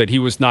on this, that he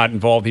was not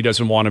involved, he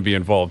doesn't want to be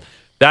involved.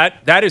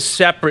 That is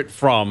separate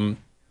from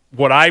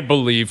what I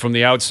believe from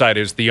the outside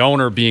is the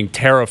owner being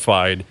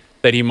terrified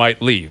that he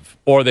might leave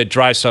or that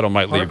Draisaitl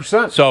might leave.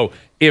 100%. So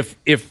if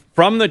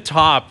from the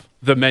top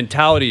the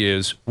mentality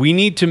is we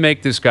need to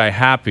make this guy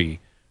happy,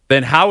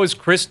 then how is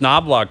Chris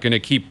Knoblauch going to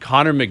keep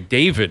Connor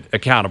McDavid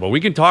accountable? We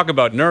can talk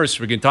about Nurse,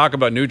 we can talk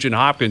about Nugent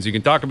Hopkins, you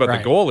can talk about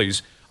the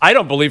goalies. I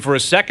don't believe for a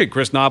second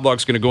Chris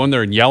Knoblauch's going to go in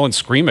there and yell and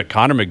scream at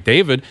Connor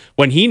McDavid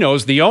when he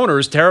knows the owner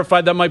is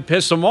terrified that might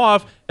piss him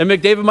off and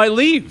McDavid might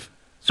leave.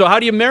 So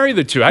how do you marry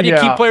the two? How do you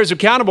keep players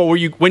accountable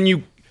when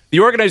the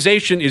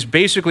organization is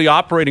basically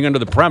operating under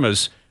the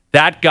premise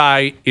that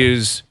guy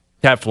is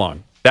Teflon?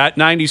 That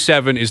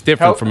 97 is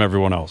different from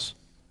everyone else.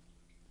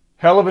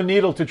 Hell of a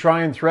needle to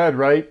try and thread,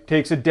 right?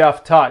 Takes a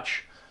deft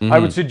touch. I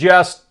would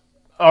suggest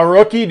a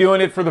rookie doing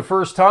it for the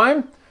first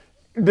time,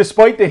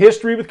 despite the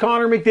history with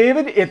Connor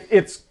McDavid,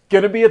 it's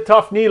going to be a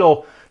tough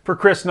needle for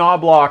Chris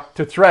Knoblauch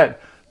to thread.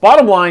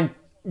 Bottom line,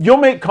 you'll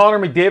make Connor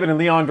McDavid and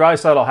Leon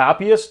Draisaitl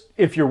happiest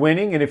if you're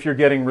winning and if you're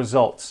getting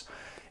results.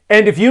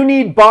 And if you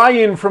need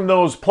buy-in from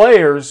those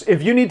players,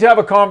 if you need to have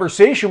a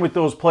conversation with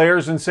those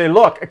players and say,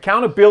 look,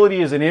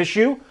 accountability is an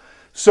issue,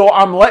 so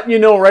I'm letting you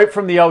know right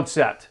from the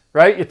outset,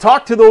 right? You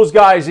talk to those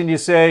guys and you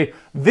say,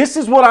 this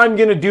is what I'm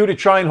going to do to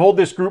try and hold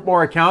this group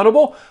more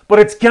accountable, but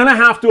it's going to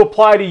have to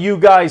apply to you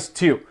guys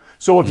too.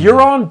 So if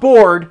you're on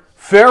board,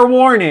 fair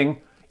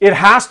warning, it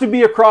has to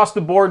be across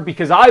the board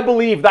because I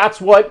believe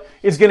that's what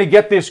is going to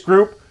get this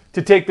group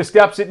to take the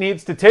steps it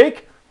needs to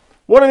take.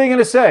 What are they going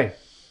to say,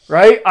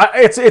 right?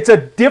 It's a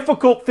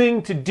difficult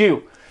thing to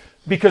do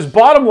because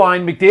bottom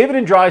line, McDavid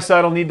and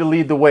Draisaitl need to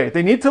lead the way.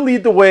 They need to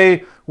lead the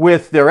way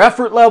with their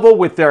effort level,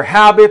 with their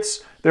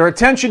habits, their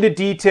attention to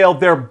detail,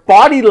 their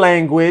body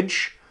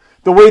language,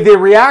 the way they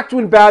react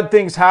when bad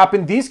things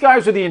happen. These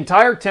guys are the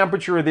entire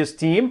temperature of this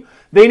team.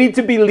 They need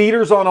to be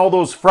leaders on all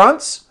those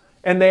fronts,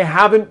 and they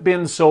haven't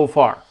been so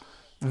far.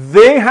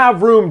 They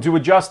have room to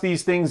adjust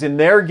these things in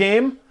their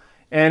game,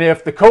 and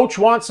if the coach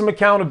wants some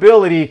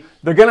accountability,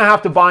 they're going to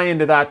have to buy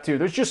into that too.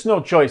 There's just no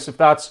choice if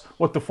that's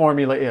what the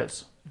formula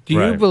is. Do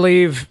you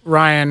believe,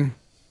 Ryan,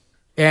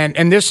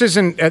 and this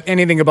isn't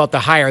anything about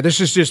the hire, this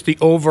is just the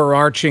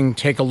overarching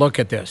take a look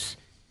at this.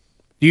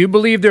 Do you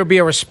believe there'll be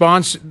a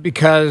response?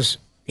 Because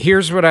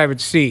here's what I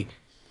would see.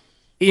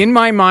 In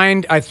my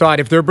mind, I thought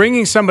if they're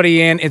bringing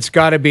somebody in, it's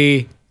got to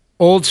be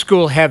old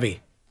school heavy.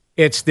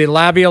 It's the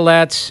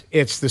Laviolettes,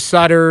 it's the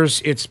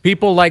Sutters, it's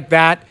people like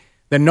that,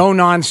 the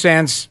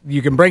no-nonsense.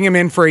 You can bring them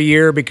in for a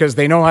year because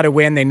they know how to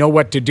win, they know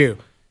what to do.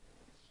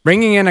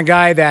 Bringing in a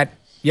guy that,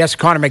 yes,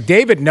 Connor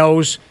McDavid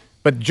knows,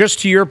 but just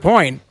to your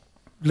point,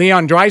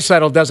 Leon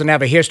Draisaitl doesn't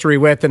have a history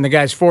with, and the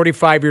guy's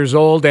 45 years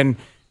old and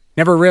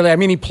never really, I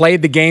mean, he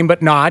played the game,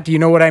 but not. You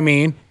know what I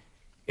mean?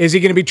 Is he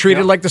going to be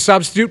treated like the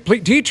substitute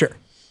teacher?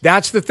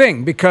 That's the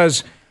thing,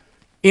 because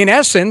in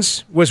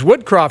essence, was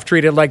Woodcroft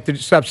treated like the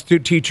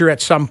substitute teacher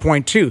at some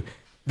point too?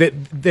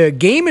 The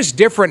game is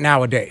different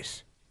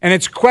nowadays. And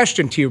it's a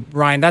question to you,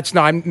 Ryan. That's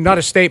not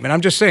a statement.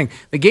 I'm just saying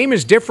the game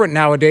is different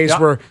nowadays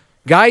where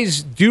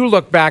guys do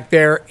look back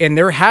there and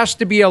there has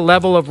to be a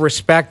level of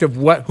respect of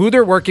who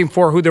they're working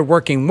for, who they're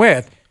working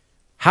with.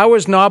 How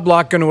is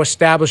Knobloch going to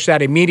establish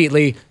that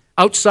immediately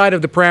outside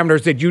of the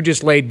parameters that you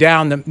just laid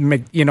down,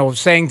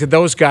 saying to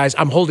those guys,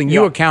 I'm holding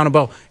you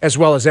accountable as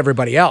well as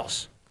everybody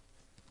else?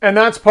 And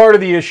that's part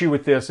of the issue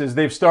with this, is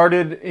they've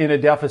started in a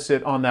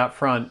deficit on that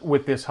front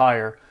with this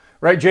hire.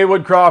 Right, Jay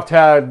Woodcroft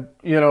had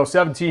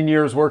 17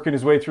 years working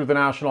his way through the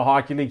National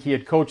Hockey League. He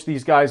had coached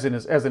these guys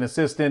as an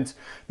assistant.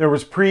 There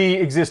was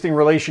pre-existing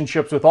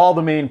relationships with all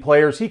the main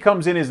players. He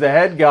comes in as the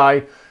head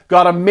guy,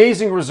 got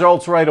amazing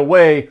results right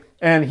away,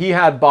 and he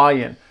had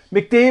buy-in.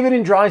 McDavid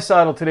and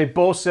Draisaitl today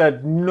both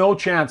said no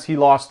chance he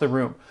lost the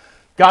room.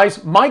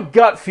 Guys, my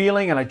gut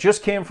feeling, and I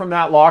just came from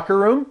that locker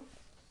room,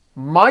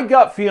 my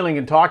gut feeling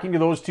in talking to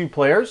those two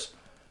players,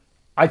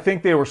 I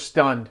think they were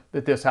stunned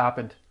that this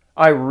happened.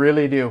 I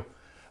really do.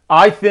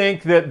 I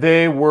think that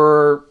they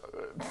were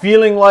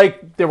feeling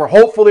like they were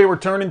hopeful they were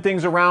turning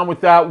things around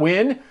with that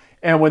win.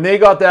 And when they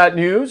got that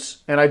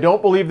news, and I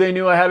don't believe they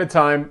knew ahead of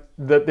time,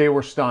 that they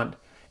were stunned.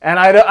 And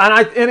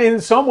in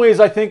some ways,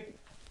 I think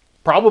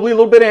probably a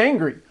little bit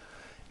angry.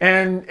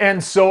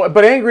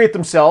 But angry at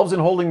themselves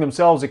and holding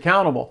themselves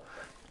accountable.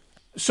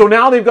 So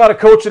now they've got a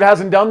coach that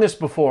hasn't done this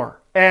before.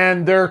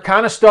 And they're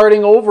kind of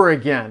starting over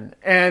again.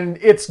 And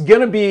it's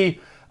going to be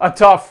a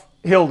tough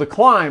hill to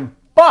climb.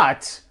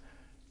 But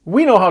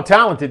we know how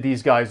talented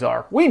these guys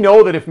are. We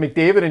know that if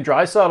McDavid and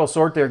Draisaitl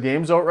sort their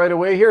games out right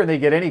away here and they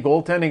get any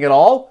goaltending at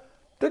all,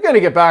 they're going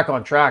to get back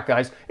on track,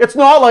 guys. It's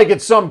not like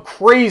it's some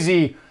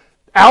crazy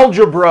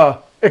algebra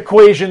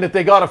equation that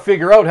they got to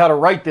figure out how to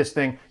write this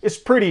thing. It's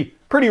pretty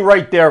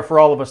right there for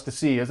all of us to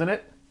see, isn't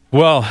it?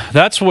 Well,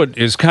 that's what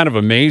is kind of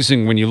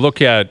amazing when you look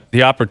at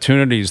the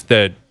opportunities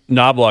that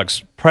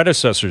Knobloch's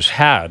predecessors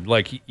had.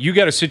 Like, you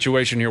got a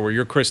situation here where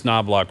you're Chris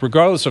Knobloch,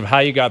 regardless of how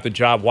you got the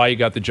job, why you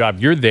got the job,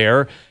 you're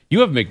there. You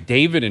have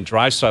McDavid and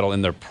Draisaitl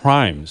in their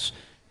primes.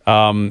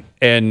 And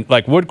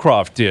like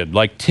Woodcroft did,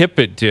 like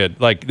Tippett did.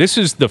 Like, this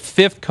is the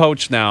fifth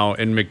coach now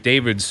in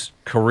McDavid's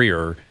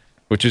career,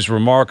 which is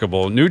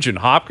remarkable. Nugent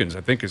Hopkins,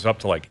 I think, is up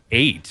to like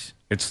 8.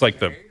 It's like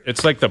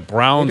the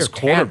Browns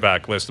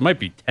quarterback list. It might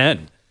be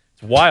 10.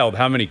 It's wild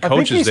how many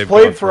coaches they've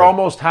played for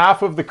almost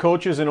half of the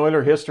coaches in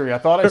Oiler history. I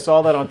thought I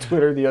saw that on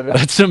Twitter the other day.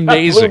 That's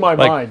amazing. That blew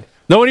my mind.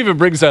 No one even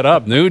brings that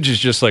up. Nuge is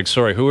just like,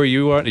 sorry, who are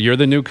you? You're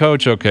the new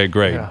coach? Okay,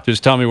 great. Yeah.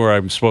 Just tell me where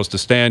I'm supposed to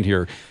stand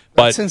here.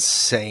 But that's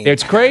insane.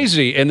 It's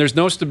crazy, and there's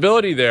no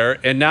stability there.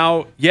 And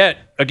now, yet,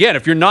 again,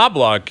 if you're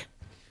Knobloch,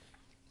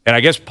 and I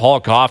guess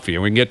Paul Coffey,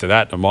 and we can get to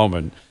that in a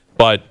moment,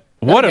 but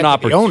what an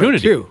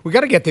opportunity. We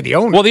got to get to the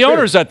owner. Well, the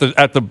owner's at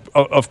the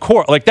of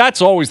course, like,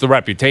 that's always the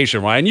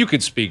reputation, Ryan. You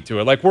could speak to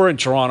it. Like, we're in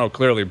Toronto,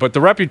 clearly, but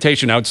the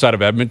reputation outside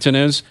of Edmonton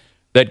is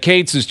that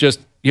Cates is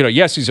just,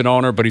 yes, he's an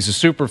owner, but he's a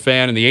super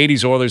fan, and the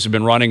 80s Oilers have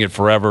been running it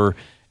forever.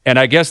 And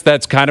I guess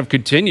that's kind of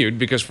continued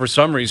because for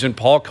some reason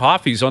Paul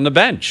Coffey's on the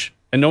bench,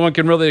 and no one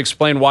can really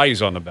explain why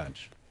he's on the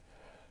bench.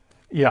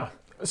 Yeah.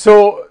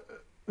 So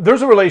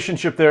there's a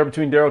relationship there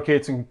between Daryl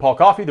Cates and Paul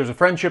Coffey. There's a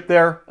friendship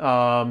there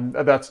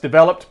that's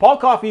developed. Paul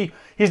Coffey,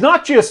 he's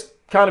not just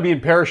kind of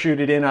being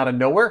parachuted in out of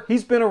nowhere.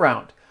 He's been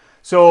around.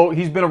 So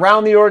he's been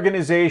around the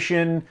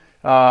organization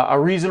a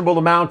reasonable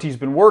amount. He's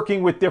been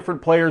working with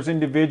different players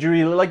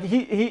individually. Like,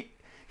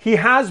 he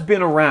has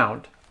been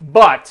around.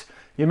 But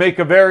you make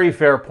a very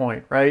fair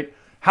point, right?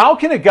 How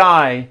can a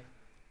guy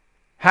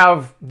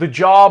have the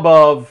job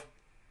of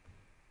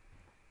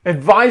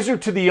advisor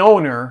to the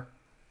owner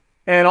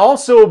and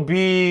also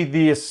be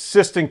the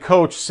assistant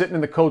coach sitting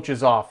in the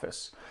coach's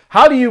office?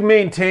 How do you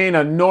maintain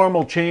a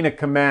normal chain of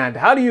command?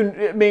 How do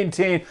you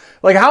maintain,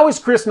 like, how is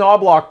Chris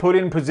Knobloch put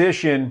in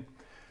position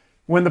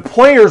when the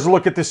players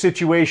look at the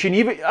situation?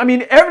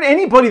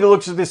 Anybody that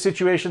looks at this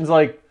situation is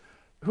like,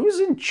 who's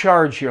in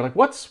charge here? Like,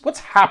 what's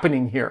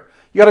happening here?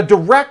 You got a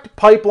direct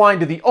pipeline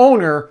to the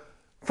owner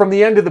from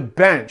the end of the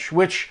bench,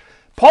 which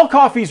Paul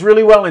Coffey's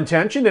really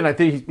well-intentioned, and I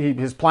think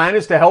his plan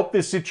is to help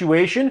this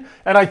situation.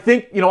 And I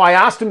think, I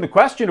asked him the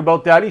question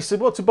about that. He said,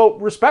 well, it's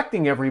about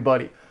respecting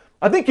everybody.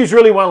 I think he's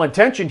really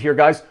well-intentioned here,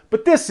 guys,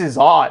 but this is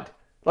odd.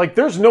 Like,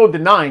 there's no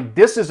denying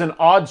this is an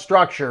odd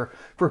structure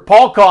for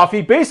Paul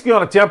Coffey, basically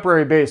on a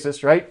temporary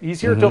basis, right?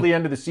 He's here till the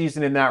end of the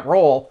season in that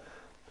role.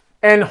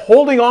 And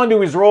holding on to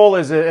his role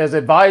as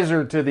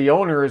advisor to the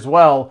owner as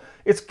well,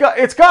 it's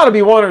got to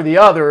be one or the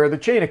other, or the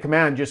chain of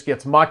command just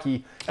gets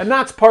mucky. And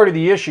that's part of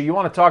the issue. You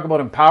want to talk about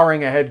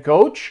empowering a head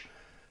coach?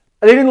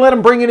 They didn't let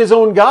him bring in his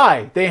own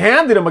guy. They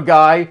handed him a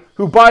guy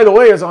who, by the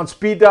way, is on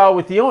speed dial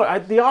with the owner.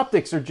 The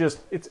optics are just,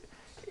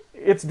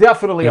 it's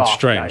definitely off,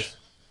 strange. Guys.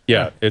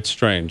 Yeah, it's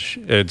strange.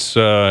 It's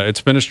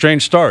been a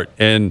strange start.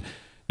 And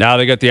now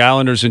they got the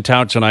Islanders in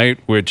town tonight,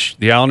 which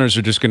the Islanders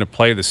are just going to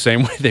play the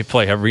same way they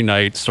play every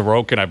night.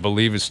 Sorokin, I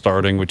believe, is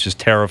starting, which is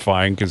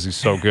terrifying because he's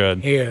so good.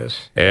 He is.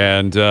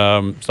 And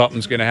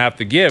something's going to have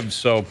to give.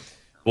 So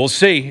we'll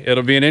see.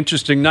 It'll be an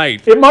interesting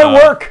night. It might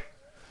work.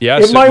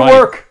 Yes, it might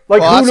work.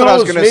 Like, well, who that's knows? what I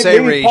was going to say,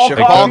 Reach. If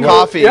Paul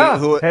Coffey,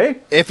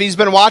 if he's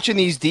been watching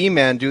these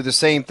D-men do the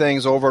same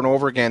things over and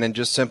over again and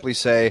just simply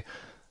say,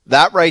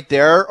 that right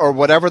there, or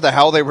whatever the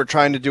hell they were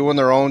trying to do in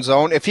their own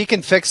zone, if he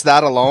can fix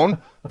that alone,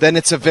 then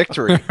it's a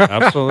victory.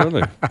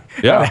 Absolutely.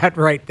 Yeah. That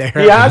right there.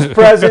 He has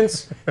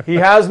presence. He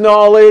has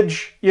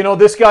knowledge.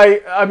 This guy,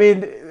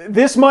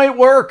 this might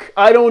work.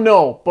 I don't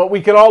know. But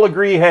we can all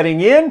agree heading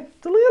in,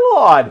 it's a little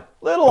odd.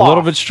 A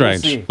little bit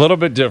strange. A little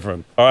bit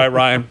different. All right,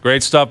 Ryan.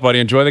 Great stuff, buddy.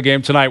 Enjoy the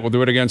game tonight. We'll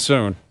do it again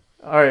soon.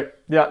 All right.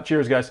 Yeah,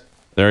 cheers, guys.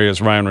 There he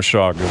is, Ryan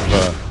Rishaug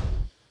of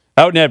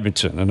out in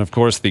Edmonton. And, of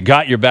course, the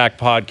Got Your Back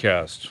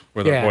podcast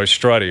with our boy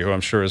Struddy, who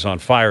I'm sure is on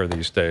fire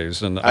these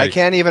days. And I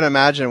can't even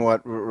imagine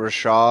what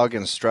Rishaug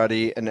and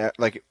Struddy, and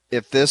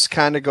if this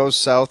kind of goes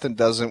south and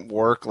doesn't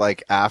work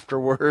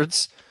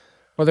afterwards.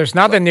 Well, there's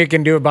nothing you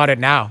can do about it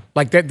now.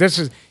 This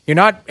is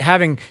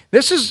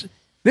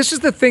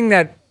the thing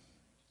that,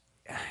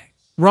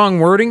 wrong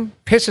wording,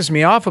 pisses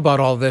me off about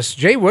all this.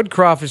 Jay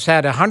Woodcroft has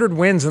had 100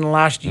 wins in the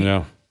last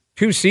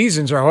 2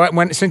 seasons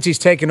since he's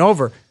taken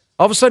over.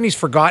 All of a sudden, he's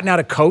forgotten how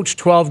to coach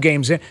 12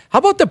 games in. How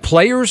about the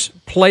players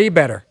play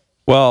better?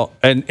 Well,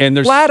 and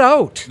there's flat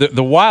out.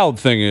 The wild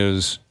thing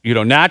is,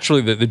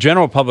 naturally the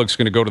general public's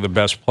going to go to the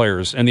best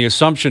players, and the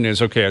assumption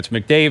is, okay, it's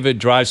McDavid,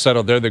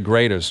 Draisaitl, they're the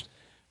greatest,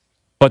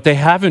 but they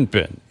haven't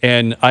been.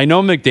 And I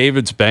know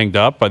McDavid's banged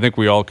up. I think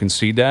we all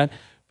concede that.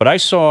 But I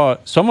saw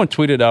someone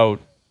tweeted out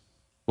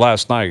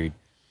last night.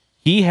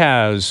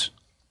 He's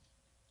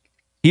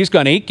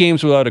gone 8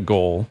 games without a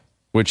goal,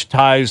 which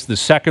ties the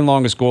second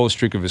longest goal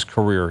streak of his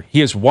career. He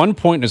has 1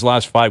 point in his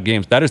last 5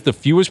 games. That is the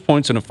fewest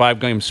points in a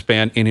 5-game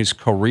span in his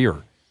career.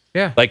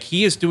 Yeah.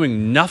 He is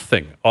doing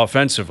nothing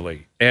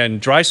offensively. And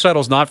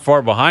Draisaitl's not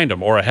far behind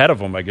him or ahead of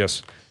him, I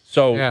guess.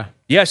 So,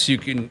 yes, you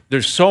can.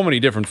 There's so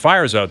many different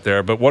fires out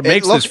there. But what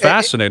makes this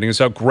fascinating is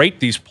how great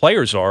these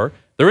players are.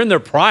 They're in their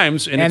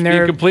primes, and it's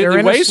being completely they're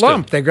in wasted. A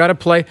slump. They've got to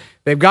play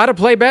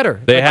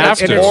better. They have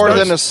to. It's more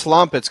than a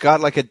slump. It's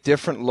got a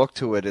different look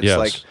to it.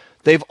 It's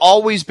they've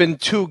always been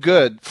too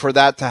good for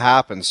that to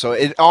happen. So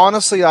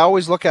honestly, I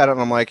always look at it and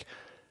I'm like,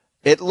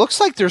 it looks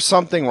like there's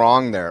something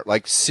wrong there,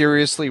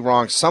 seriously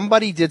wrong.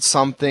 Somebody did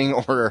something,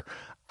 or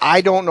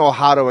I don't know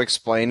how to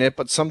explain it,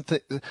 but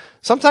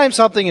sometimes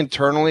something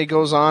internally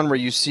goes on where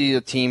you see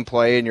a team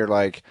play and you're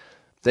like,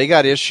 they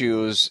got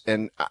issues,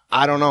 and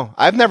I don't know.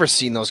 I've never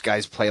seen those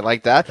guys play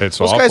like that. Those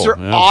guys are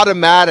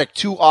automatic,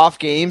 2 off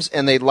games,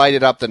 and they light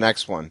it up the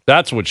next one.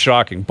 That's what's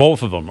shocking.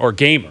 Both of them are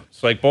gamers.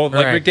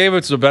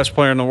 McDavid's the best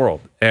player in the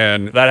world,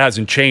 and that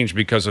hasn't changed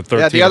because of 13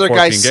 or 14 the other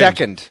guy's games.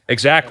 second.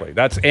 Exactly.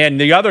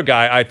 And the other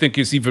guy, I think,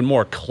 is even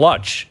more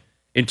clutch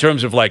in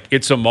terms of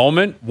it's a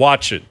moment.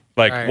 Watch it.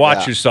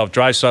 Watch yourself.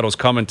 Draisaitl's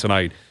coming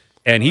tonight.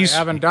 And I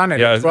haven't done it.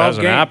 Yeah, it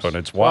hasn't games. happened.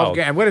 It's wild.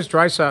 What is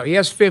Draisaitl? He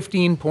has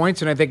 15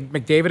 points, and I think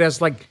McDavid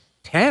has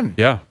 10.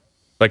 Yeah.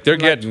 They're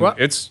getting,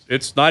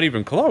 it's not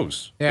even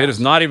close. Yeah. It is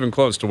not even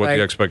close to what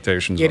the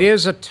expectations are. It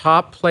is a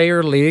top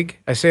player league.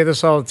 I say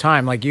this all the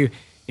time.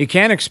 You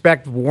can't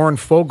expect Warren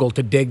Fogle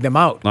to dig them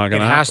out. Not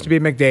gonna happen. Has to be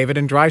McDavid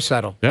and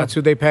Draisaitl. Yeah. That's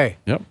who they pay.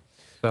 Yep.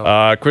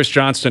 So. Chris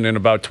Johnston in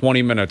about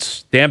 20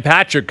 minutes. Dan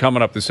Patrick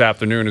coming up this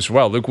afternoon as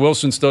well. Luke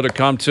Wilson still to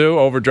come too.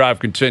 Overdrive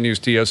continues,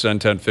 TSN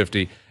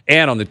 1050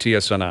 and on the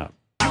TSN app.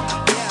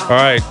 All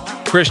right,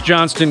 Chris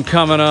Johnston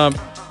coming up.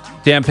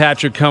 Dan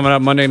Patrick coming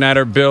up. Monday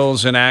Nighter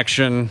Bills in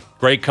action.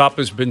 Grey Cup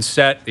has been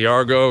set. The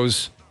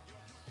Argos.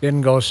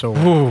 Didn't go so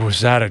well. Ooh, was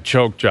that a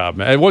choke job,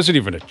 man? It wasn't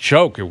even a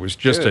choke. It was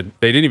just they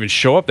didn't even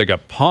show up. They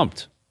got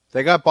pumped.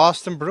 They got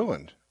Boston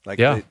Bruined.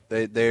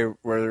 They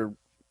were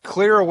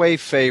clear away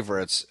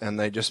favorites, and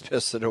they just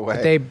pissed it away.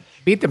 But they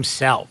beat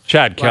themselves.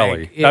 Chad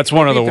Kelly. That's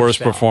one of the worst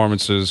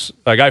performances.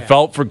 I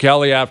felt for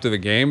Kelly after the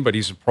game, but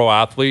he's a pro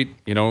athlete.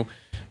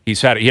 He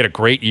had a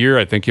great year.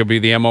 I think he'll be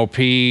the MOP.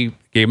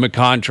 Gave him a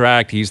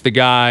contract. He's the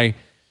guy.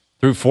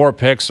 Threw 4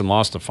 picks and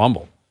lost a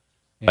fumble.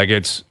 Like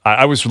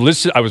I was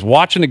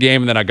watching the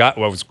game, and then I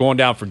was going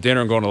down for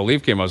dinner and going to the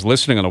Leaf game. I was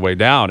listening on the way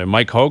down, and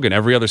Mike Hogan,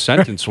 every other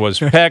sentence was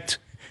picked,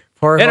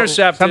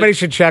 intercepted. Somebody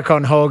should check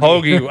on Hoagie.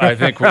 Hoagie, I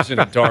think, was in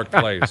a dark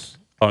place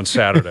on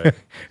Saturday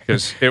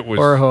because it was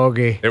Poor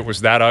Hoagie. It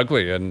was that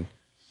ugly, and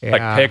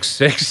like pick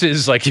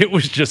sixes, like it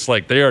was just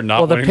like they are not.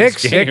 Well, the winning pick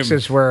this game.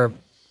 sixes were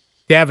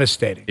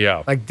devastating.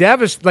 Yeah, like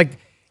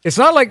it's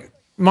not like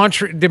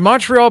did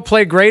Montreal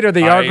play great or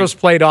the Argos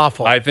played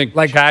awful? I think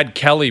Chad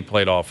Kelly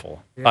played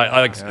awful.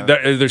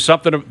 There's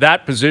something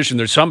that position.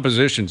 There's some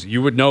positions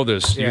you would know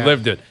this. You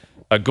lived it.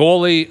 A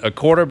goalie, a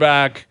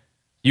quarterback.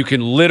 You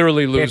can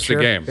literally lose the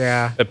game.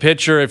 Yeah. A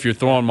pitcher, if you're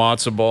throwing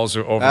matzo balls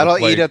over That'll the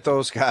plate. eat at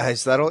those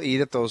guys. That'll eat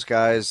at those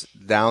guys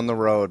down the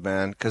road,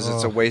 man, because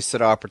it's a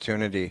wasted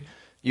opportunity.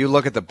 You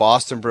look at the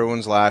Boston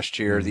Bruins last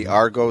year, the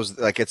Argos,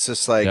 like it's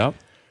just like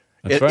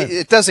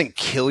it doesn't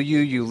kill you.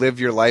 You live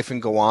your life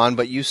and go on,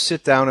 but you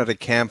sit down at a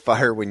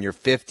campfire when you're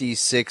 50,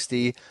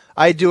 60.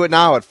 I do it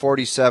now at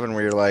 47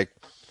 where you're like,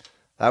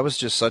 that was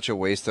just such a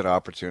wasted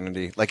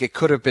opportunity. Like, it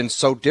could have been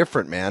so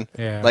different, man.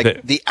 Yeah.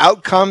 Like, the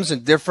outcomes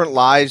and different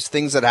lives,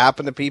 things that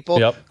happen to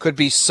people could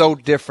be so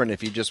different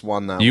if you just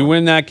won that You one.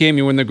 win that game,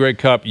 you win the Grey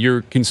Cup,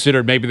 you're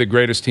considered maybe the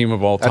greatest team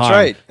of all time. That's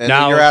right. And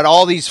now then you're at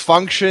all these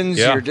functions.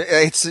 Yeah.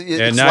 It's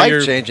now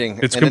life-changing.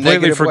 It's in a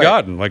completely negative way.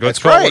 forgotten. Like, let's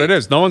That's call it right. what it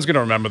is. No one's going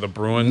to remember the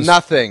Bruins.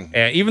 Nothing.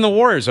 And even the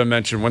Warriors, I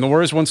mentioned. When the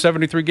Warriors won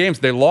 73 games,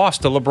 they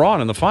lost to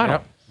LeBron in the final.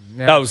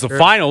 Yep. That was the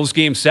finals,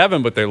 Game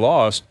 7, but they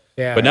lost.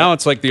 Yeah. But now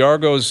it's like the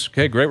Argos,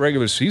 okay, great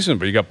regular season,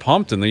 but you got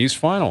pumped in the East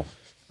Final.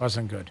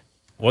 Wasn't good.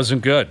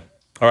 Wasn't good.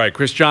 All right,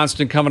 Chris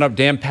Johnston coming up.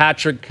 Dan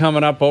Patrick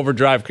coming up.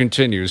 Overdrive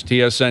continues.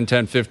 TSN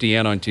 1050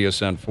 and on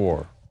TSN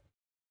 4.